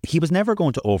 And he was never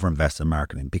going to overinvest in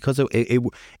marketing, because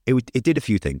it did a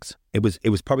few things. It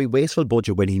was probably wasteful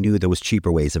budget when he knew there was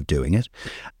cheaper ways of doing it.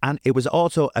 And it was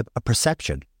also a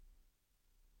perception.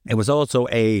 It was also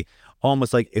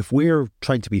almost like, if we're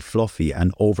trying to be fluffy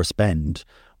and overspend,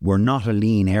 we're not a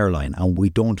lean airline and we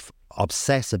don't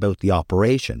obsess about the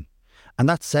operation. And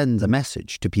that sends a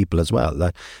message to people as well.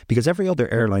 That, because every other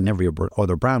airline, every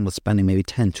other brand was spending maybe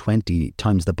 10, 20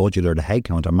 times the budget or the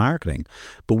headcount on marketing.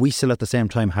 But we still at the same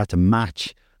time had to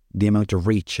match the amount of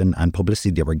reach and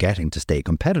publicity they were getting to stay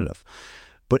competitive.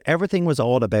 But everything was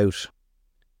all about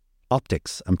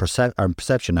optics and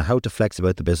perception and how to flex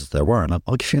about the business there were. And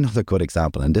I'll give you another good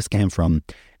example. And this came from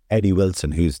Eddie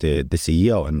Wilson, who's the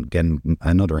CEO, and again,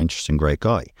 another interesting, great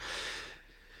guy.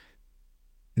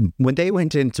 When they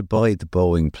went in to buy the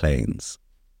Boeing planes,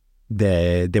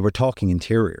 they were talking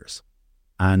interiors,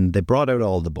 and they brought out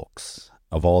all the books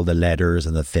of all the leathers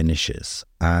and the finishes.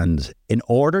 And in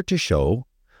order to show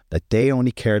that they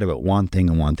only cared about one thing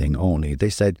and one thing only, they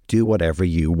said, do whatever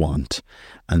you want,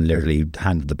 and literally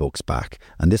handed the books back.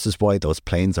 And this is why those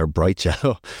planes are bright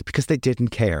yellow, because they didn't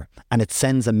care. And it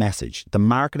sends a message. The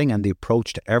marketing and the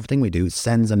approach to everything we do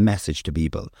sends a message to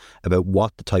people about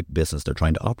what the type of business they're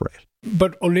trying to operate.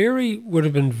 But O'Leary would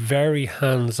have been very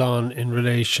hands-on in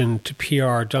relation to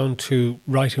PR, down to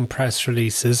writing press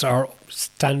releases or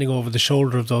standing over the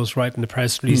shoulder of those writing the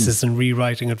press releases and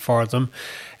rewriting it for them.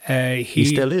 He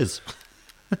still is.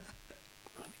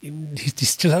 He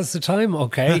still has the time,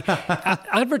 okay.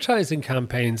 Advertising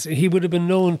campaigns, he would have been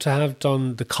known to have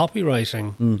done the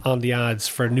copywriting on the ads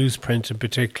for newsprint in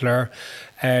particular,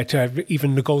 to have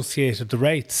even negotiated the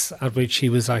rates at which he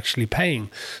was actually paying.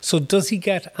 So does he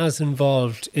get as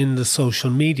involved in the social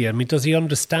media? I mean, does he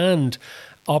understand,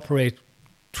 operate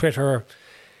Twitter,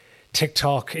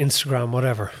 TikTok, Instagram,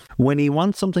 whatever? When he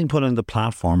wants something put on the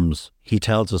platforms, he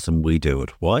tells us and we do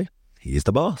it. Why? He's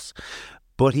the boss.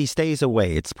 But he stays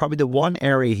away. It's probably the one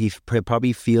area he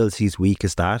probably feels he's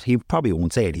weakest at. He probably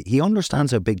won't say it. He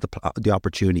understands how big the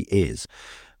opportunity is.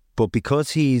 But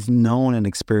because he's known and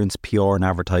experienced PR and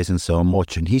advertising so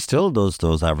much, and he still does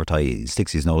those advertising,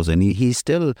 sticks his nose in, he's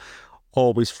still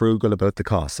always frugal about the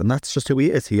costs. And that's just who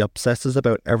he is. He obsesses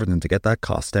about everything to get that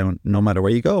cost down, no matter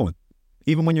where you go.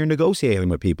 Even when you're negotiating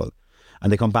with people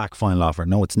and they come back, final offer.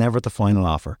 No, it's never the final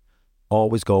offer.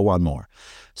 Always go one more.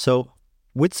 So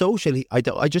with social,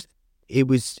 it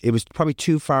was probably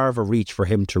too far of a reach for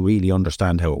him to really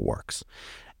understand how it works.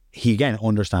 He again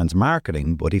understands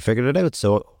marketing, but he figured it out.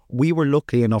 So we were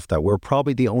lucky enough that we're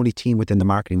probably the only team within the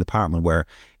marketing department where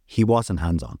he wasn't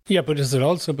hands-on. Yeah, but is it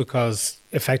also because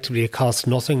effectively it costs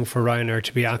nothing for Ryanair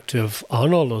to be active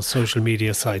on all those social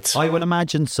media sites? I would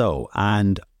imagine so.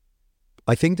 And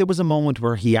I think there was a moment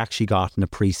where he actually got an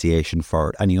appreciation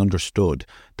for it and he understood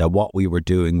that what we were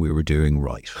doing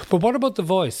right. But what about the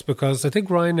voice? Because I think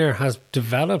Ryanair has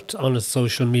developed on its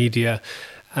social media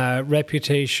a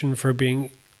reputation for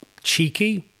being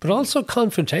cheeky, but also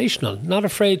confrontational, not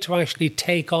afraid to actually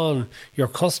take on your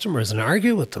customers and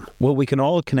argue with them. Well, we can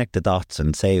all connect the dots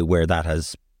and say where that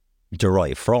has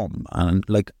derived from. And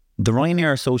like, the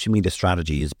Ryanair social media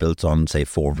strategy is built on, say,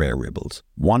 4 variables.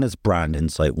 One is brand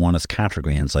insight, one is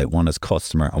category insight, one is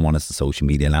customer, and one is the social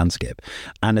media landscape.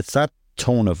 And it's that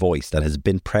tone of voice that has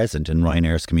been present in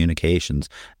Ryanair's communications,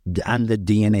 and the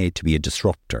DNA to be a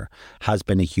disruptor has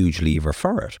been a huge lever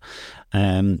for it.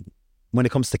 When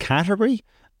it comes to category,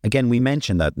 again, we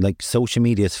mentioned that like social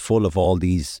media is full of all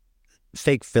these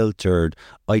fake filtered,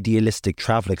 idealistic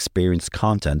travel experience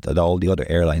content that all the other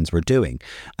airlines were doing,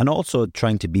 and also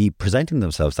trying to be presenting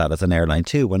themselves that as an airline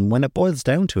too. When it boils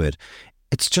down to it,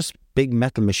 it's just big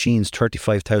metal machines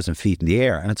 35,000 feet in the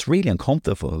air, and it's really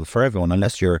uncomfortable for everyone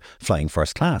unless you're flying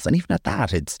first class. And even at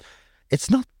that, it's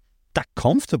not that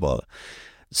comfortable.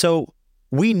 So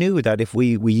we knew that if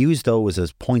we used those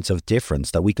as points of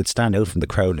difference, that we could stand out from the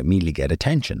crowd and immediately get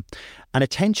attention. And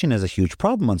attention is a huge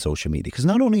problem on social media, because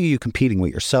not only are you competing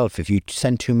with yourself, if you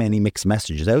send too many mixed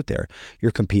messages out there,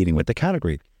 you're competing with the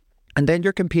category. And then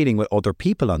you're competing with other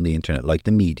people on the internet, like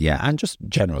the media and just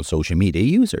general social media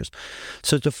users.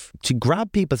 So to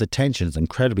grab people's attention is an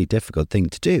incredibly difficult thing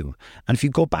to do. And if you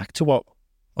go back to what,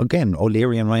 again,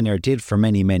 O'Leary and Ryanair did for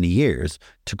many, many years,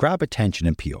 to grab attention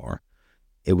in PR,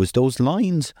 it was those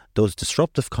lines, those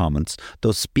disruptive comments,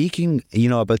 those speaking,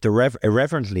 about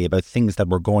irreverently about things that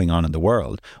were going on in the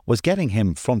world, was getting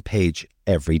him front page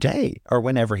every day or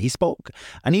whenever he spoke.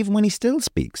 And even when he still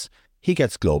speaks, he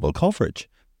gets global coverage.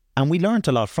 And we learned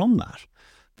a lot from that.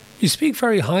 You speak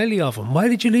very highly of him. Why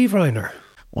did you leave Ryanair?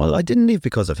 Well, I didn't leave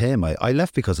because of him. I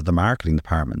left because of the marketing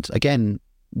department. Again,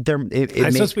 I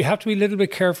suppose we have to be a little bit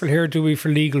careful here, do we, for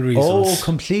legal reasons? Oh,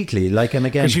 completely. And again,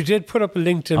 because you did put up a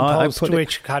LinkedIn post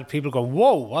which had people go,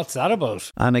 "Whoa, what's that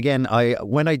about?" And again,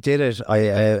 when I did it,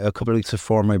 a couple of weeks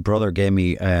before, my brother gave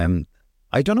me,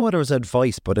 I don't know whether it was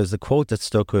advice, but it was a quote that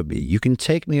stuck with me. "You can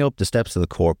take me up the steps of the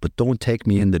court, but don't take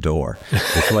me in the door,"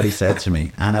 is what he said to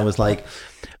me. And I was like,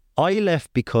 I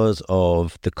left because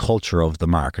of the culture of the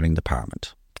marketing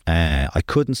department. I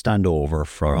couldn't stand over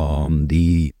from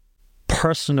the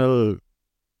personal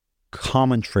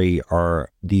commentary or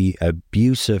the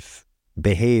abusive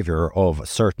behaviour of a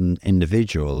certain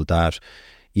individual that,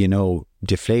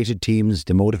 deflated teams,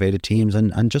 demotivated teams,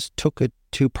 and just took it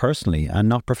too personally and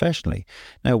not professionally.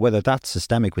 Now, whether that's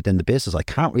systemic within the business, I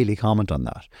can't really comment on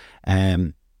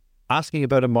that. Asking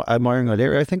about admiring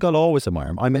O'Leary, I think I'll always admire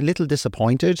him. I'm a little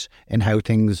disappointed in how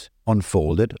things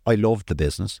unfolded. I loved the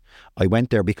business. I went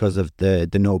there because of the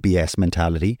no BS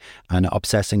mentality and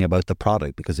obsessing about the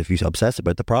product, because if you obsess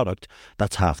about the product,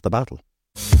 that's half the battle.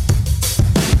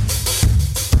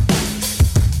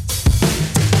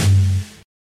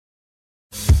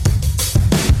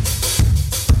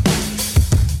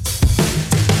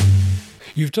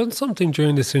 You've done something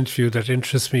during this interview that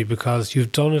interests me because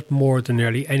you've done it more than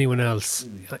nearly anyone else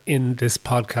in this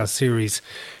podcast series.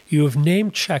 You have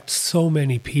name-checked so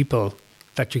many people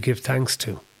that you give thanks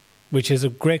to, which is a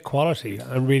great quality.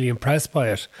 I'm really impressed by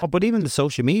it. Oh, but even the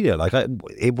social media,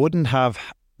 it wouldn't have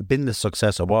been the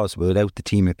success it was without the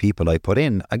team of people I put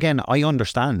in. Again, I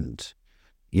understand,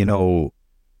 the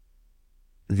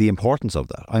importance of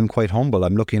that. I'm quite humble.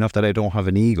 I'm lucky enough that I don't have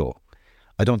an ego.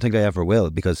 I don't think I ever will,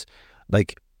 because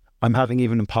I'm having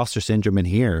even imposter syndrome in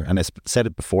here, and I said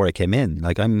it before I came in.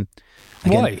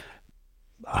 Why?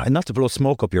 Not to blow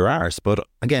smoke up your arse, but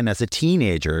again, as a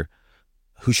teenager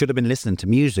who should have been listening to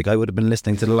music, I would have been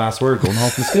listening to The Last Word going home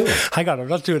from school. Hang on, I'm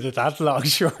not doing it that long,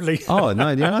 surely. Oh, no,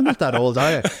 I'm not that old,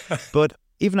 are you? But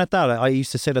even at that, I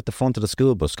used to sit at the front of the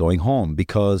school bus going home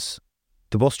because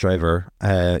the bus driver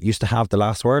used to have The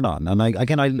Last Word on. And I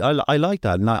like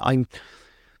that. And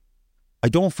I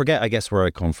don't forget, I guess, where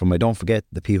I come from. I don't forget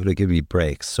the people who give me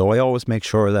breaks. So I always make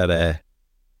sure that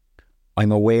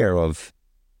I'm aware of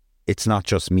it's not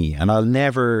just me. And I'll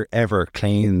never, ever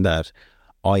claim that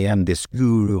I am this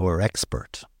guru or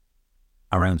expert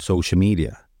around social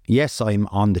media. Yes, I'm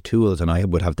on the tools and I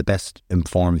would have the best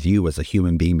informed view as a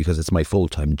human being because it's my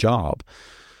full-time job.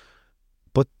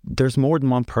 But there's more than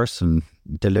one person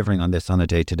delivering on this on a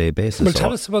day-to-day basis. Well,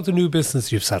 tell us about the new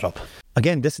business you've set up.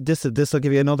 Again, this will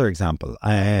give you another example.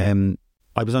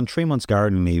 I was on 3 months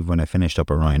garden leave when I finished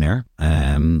up at Ryanair.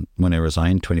 When I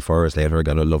resigned, 24 hours later, I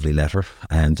got a lovely letter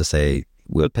to say,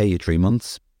 we'll pay you 3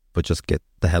 months, but just get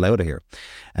the hell out of here,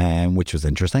 which was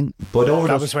interesting. But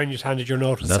that was when you handed your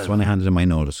notice. That's when I handed in my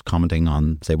notice, commenting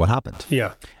on, say, what happened.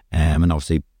 Yeah. And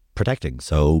obviously protecting.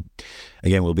 So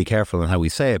again, we'll be careful on how we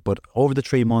say it. But over the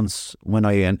 3 months, when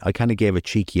I kind of gave a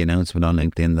cheeky announcement on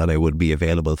LinkedIn that I would be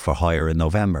available for hire in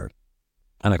November,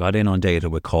 and I got inundated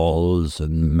with calls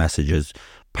and messages,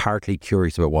 partly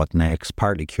curious about what next,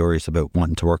 partly curious about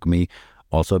wanting to work with me,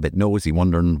 also a bit nosy,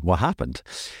 wondering what happened.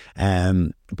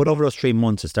 But over those 3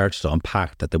 months, it started to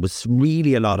unpack that there was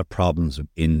really a lot of problems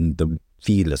in the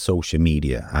field of social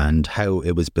media and how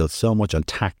it was built so much on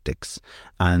tactics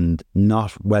and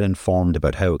not well informed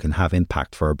about how it can have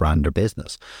impact for a brand or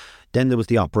business. Then there was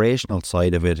the operational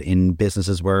side of it in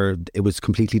businesses where it was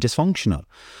completely dysfunctional.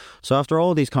 So after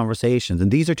all these conversations,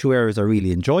 and these are two areas I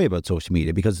really enjoy about social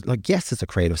media because, yes, it's a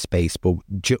creative space, but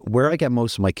where I get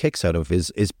most of my kicks out of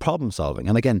is problem solving.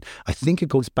 And again, I think it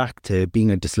goes back to being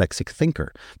a dyslexic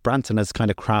thinker. Branson has kind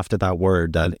of crafted that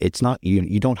word that it's not,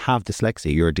 you don't have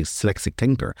dyslexia, you're a dyslexic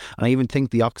thinker. And I even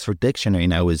think the Oxford Dictionary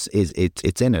now it's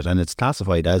in it, and it's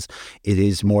classified as it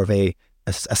is more of a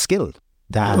skill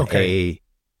than a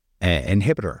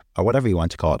inhibitor or whatever you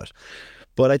want to call it.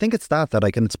 But I think it's that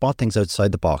I can spot things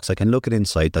outside the box. I can look at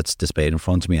insight that's displayed in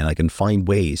front of me and I can find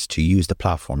ways to use the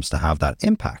platforms to have that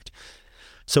impact.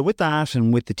 So with that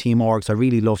and with the team orgs, I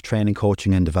really love training,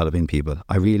 coaching and developing people.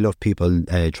 I really love people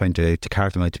trying to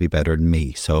carve them out to be better than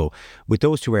me. So with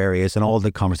those two areas and all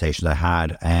the conversations I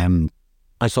had,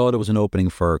 I saw there was an opening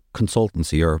for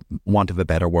consultancy, or want of a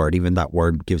better word. Even that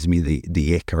word gives me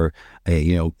the ick, or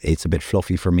it's a bit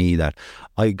fluffy for me. That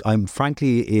I'm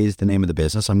frankly is the name of the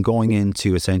business. I'm going in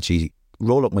to essentially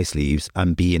roll up my sleeves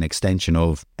and be an extension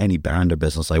of any brand or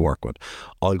business I work with.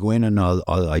 I'll go in and I'll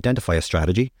identify a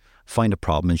strategy, find a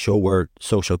problem, and show where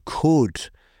social could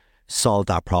solve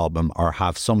that problem or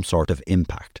have some sort of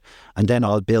impact. And then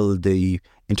I'll build the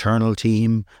internal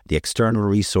team, the external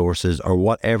resources, or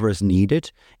whatever is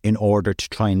needed in order to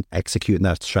try and execute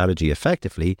that strategy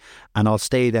effectively. And I'll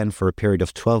stay then for a period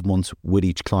of 12 months with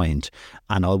each client,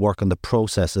 and I'll work on the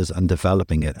processes and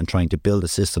developing it and trying to build a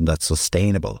system that's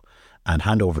sustainable, and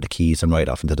hand over the keys and ride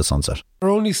off into the sunset. Are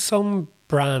only some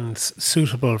brands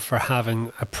suitable for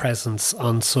having a presence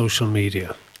on social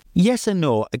media? Yes and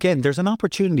no. Again, there's an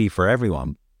opportunity for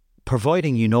everyone,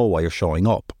 providing you know why you're showing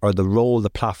up or the role the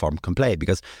platform can play.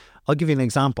 Because I'll give you an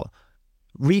example.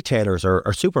 Retailers or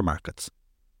supermarkets,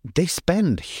 they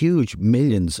spend huge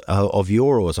millions of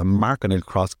euros on marketing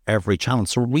across every channel.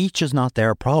 So reach is not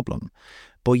their problem.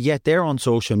 But yet they're on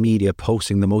social media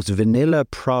posting the most vanilla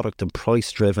product and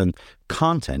price-driven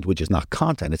content, which is not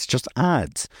content, it's just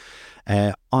ads,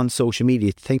 on social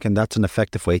media, thinking that's an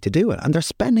effective way to do it. And they're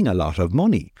spending a lot of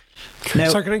money. Now,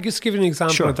 so can I just give you an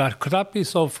example sure. of that? Could that be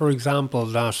so, for example,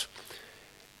 that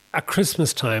at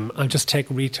Christmas time, I'll just take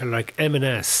a retailer like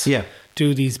M&S,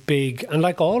 do these big, and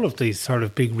like all of these sort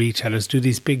of big retailers, do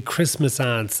these big Christmas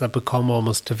ads that become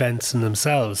almost events in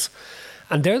themselves.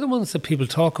 And they're the ones that people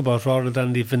talk about rather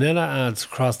than the vanilla ads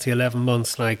across the 11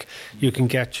 months, like you can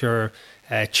get your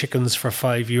chickens for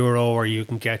 €5 or you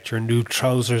can get your new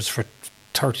trousers for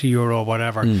 €30,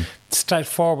 whatever.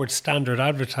 Straightforward standard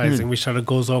advertising, which sort of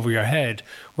goes over your head.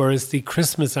 Whereas the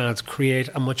Christmas ads create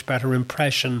a much better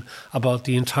impression about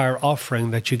the entire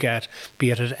offering that you get,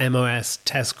 be it at MOS,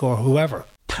 Tesco or whoever.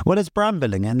 Well, it's brand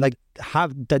building, and like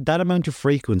have that amount of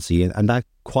frequency and that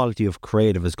quality of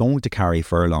creative is going to carry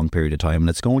for a long period of time, and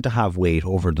it's going to have weight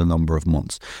over the number of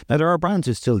months. Now, there are brands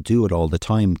who still do it all the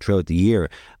time throughout the year,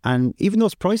 and even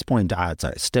those price point ads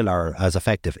still are as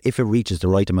effective if it reaches the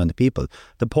right amount of people.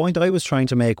 The point I was trying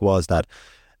to make was that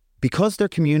because they're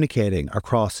communicating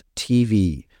across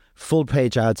TV, full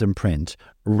page ads in print,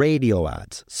 radio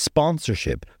ads,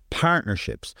 sponsorship,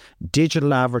 partnerships,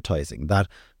 digital advertising, that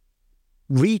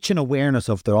reach and awareness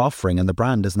of their offering and the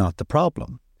brand is not the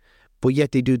problem. But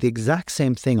yet they do the exact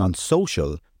same thing on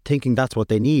social, thinking that's what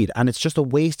they need. And it's just a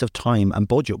waste of time and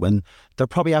budget when they're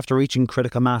probably after reaching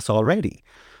critical mass already.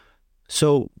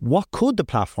 So what could the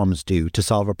platforms do to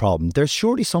solve a problem? There's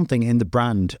surely something in the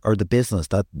brand or the business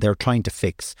that they're trying to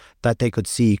fix that they could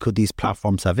see, could these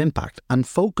platforms have impact, and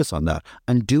focus on that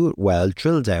and do it well,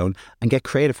 drill down and get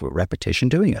creative with repetition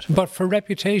doing it. But for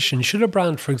reputation, should a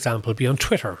brand, for example, be on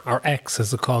Twitter or X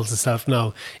as it calls itself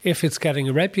now, if it's getting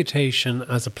a reputation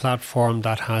as a platform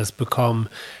that has become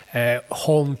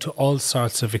home to all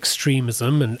sorts of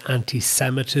extremism and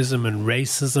anti-Semitism and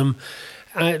racism?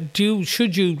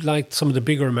 Should you, like some of the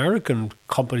bigger American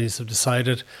companies have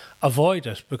decided, avoid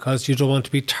it because you don't want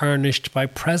to be tarnished by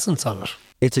presence on it?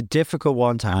 It's a difficult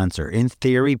one to answer. In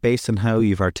theory, based on how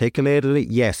you've articulated it,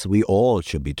 yes, we all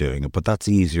should be doing it, but that's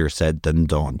easier said than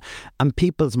done. And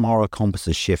people's moral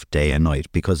compasses shift day and night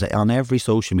because on every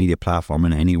social media platform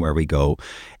and anywhere we go,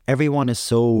 everyone is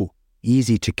so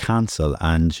easy to cancel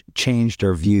and change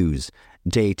their views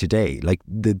day to day. Like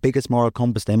the biggest moral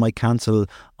compass they might cancel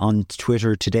on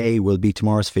Twitter today will be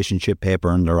tomorrow's fish and chip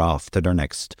paper, and they're off to their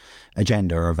next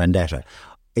agenda or vendetta.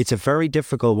 It's a very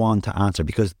difficult one to answer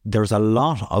because there's a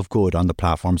lot of good on the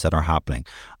platforms that are happening.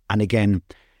 And again,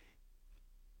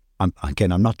 I'm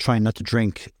not trying not to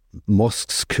drink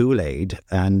Musk's Kool-Aid,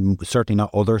 and certainly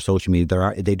not other social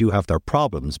media. They do have their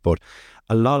problems, but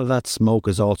a lot of that smoke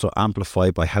is also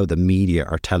amplified by how the media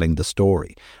are telling the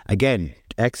story. Again,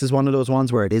 X is one of those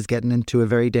ones where it is getting into a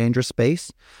very dangerous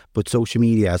space, but social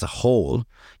media as a whole,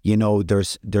 you know,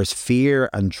 there's fear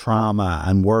and trauma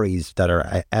and worries that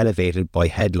are elevated by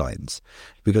headlines,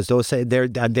 because those say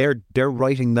they're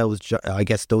writing those, I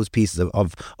guess, those pieces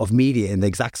of media in the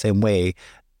exact same way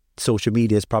social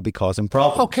media is probably causing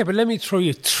problems. Okay, but let me throw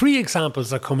you 3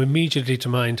 examples that come immediately to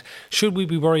mind. Should we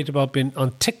be worried about being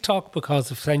on TikTok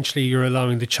because essentially you're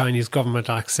allowing the Chinese government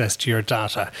access to your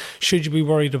data? Should you be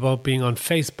worried about being on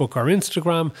Facebook or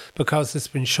Instagram because it's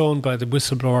been shown by the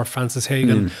whistleblower Francis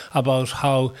Hagan about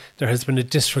how there has been a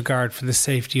disregard for the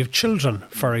safety of children,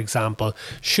 for example?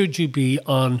 Should you be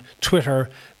on Twitter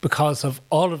because of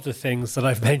all of the things that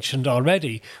I've mentioned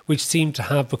already, which seem to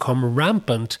have become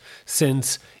rampant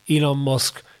since Elon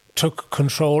Musk took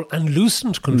control and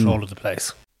loosened control of the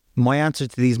place? My answer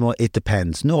to these, it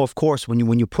depends. No, of course,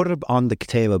 when you put it on the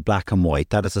table black and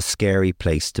white, that is a scary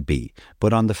place to be.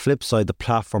 But on the flip side, the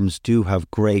platforms do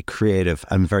have great creative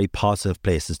and very positive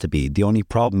places to be. The only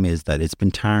problem is that it's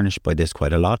been tarnished by this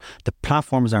quite a lot. The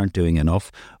platforms aren't doing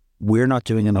enough. We're not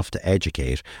doing enough to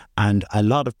educate, and a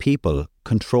lot of people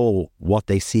control what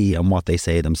they see and what they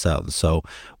say themselves. So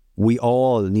we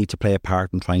all need to play a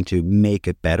part in trying to make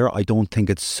it better. I don't think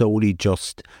it's solely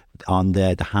just on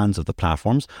the hands of the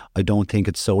platforms. I don't think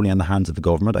it's solely on the hands of the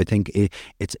government. I think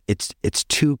it's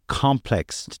too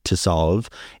complex to solve.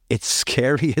 It's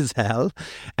scary as hell.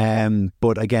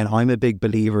 But again, I'm a big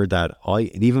believer that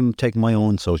I even take my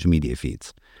own social media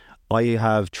feeds. I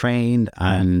have trained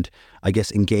and I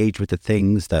guess engaged with the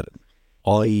things that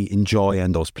I enjoy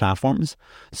on those platforms.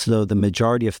 So the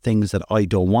majority of things that I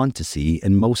don't want to see,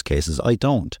 in most cases, I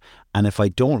don't. And if I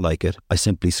don't like it, I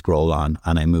simply scroll on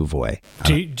and I move away.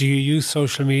 Do you use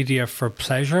social media for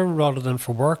pleasure rather than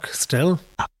for work still?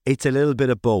 It's a little bit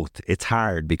of both. It's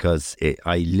hard because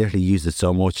I literally use it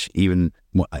so much, even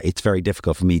it's very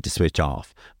difficult for me to switch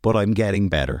off. But I'm getting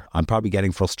better. I'm probably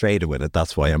getting frustrated with it.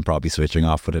 That's why I'm probably switching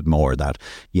off with it more, that,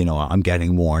 you know, I'm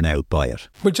getting worn out by it.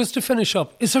 But just to finish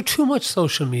up, is there too much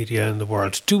social media in the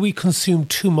world? Do we consume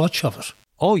too much of it?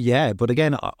 Oh, yeah. But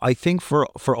again, I think for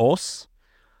us,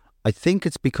 I think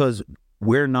it's because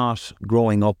we're not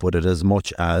growing up with it as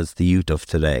much as the youth of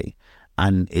today.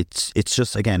 And it's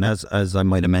just, again, as I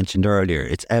might have mentioned earlier,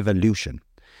 it's evolution.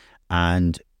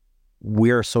 And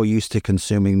we're so used to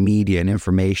consuming media and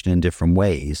information in different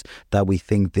ways that we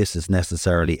think this is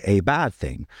necessarily a bad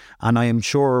thing. And I am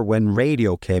sure when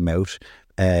radio came out,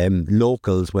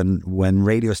 locals, when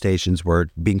radio stations were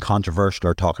being controversial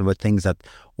or talking about things that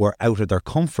were out of their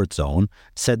comfort zone,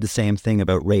 said the same thing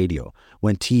about radio.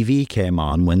 When TV came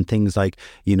on, when things like,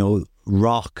 you know,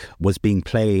 rock was being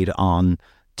played on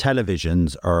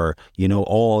televisions, or, you know,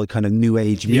 all kind of new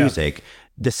age music,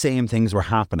 the same things were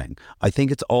happening. I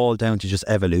think it's all down to just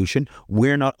evolution.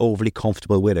 We're not overly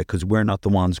comfortable with it because we're not the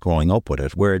ones growing up with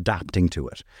it. We're adapting to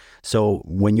it. So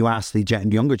when you ask the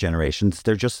younger generations,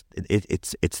 they're just,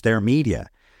 it's their media.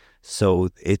 So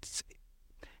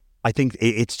I think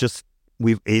it's just,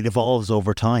 it evolves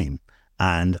over time.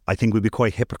 And I think we'd be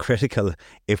quite hypocritical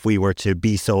if we were to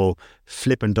be so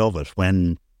flippant of it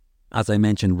when, as I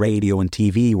mentioned, radio and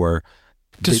TV were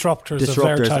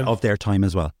disruptors of their time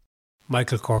as well.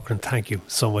 Michael Corcoran, thank you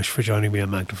so much for joining me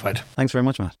on Magnified. Thanks very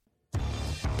much, Matt.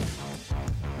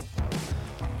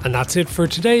 And that's it for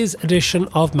today's edition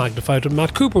of Magnified with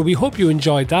Matt Cooper. We hope you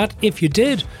enjoyed that. If you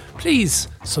did, please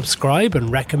subscribe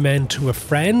and recommend to a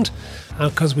friend,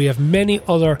 because we have many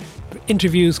other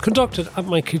interviews conducted at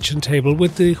my kitchen table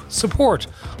with the support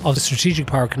of the Strategic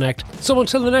Power Connect. So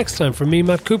until the next time, from me,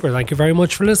 Matt Cooper, thank you very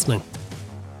much for listening.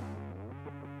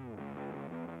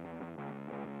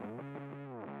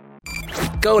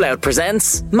 Go Loud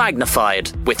presents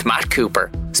Magnified with Matt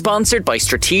Cooper, sponsored by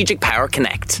Strategic Power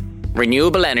Connect.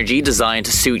 Renewable energy designed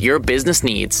to suit your business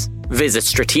needs. Visit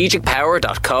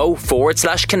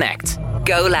strategicpower.co/connect.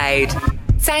 Go Loud.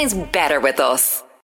 Sounds better with us.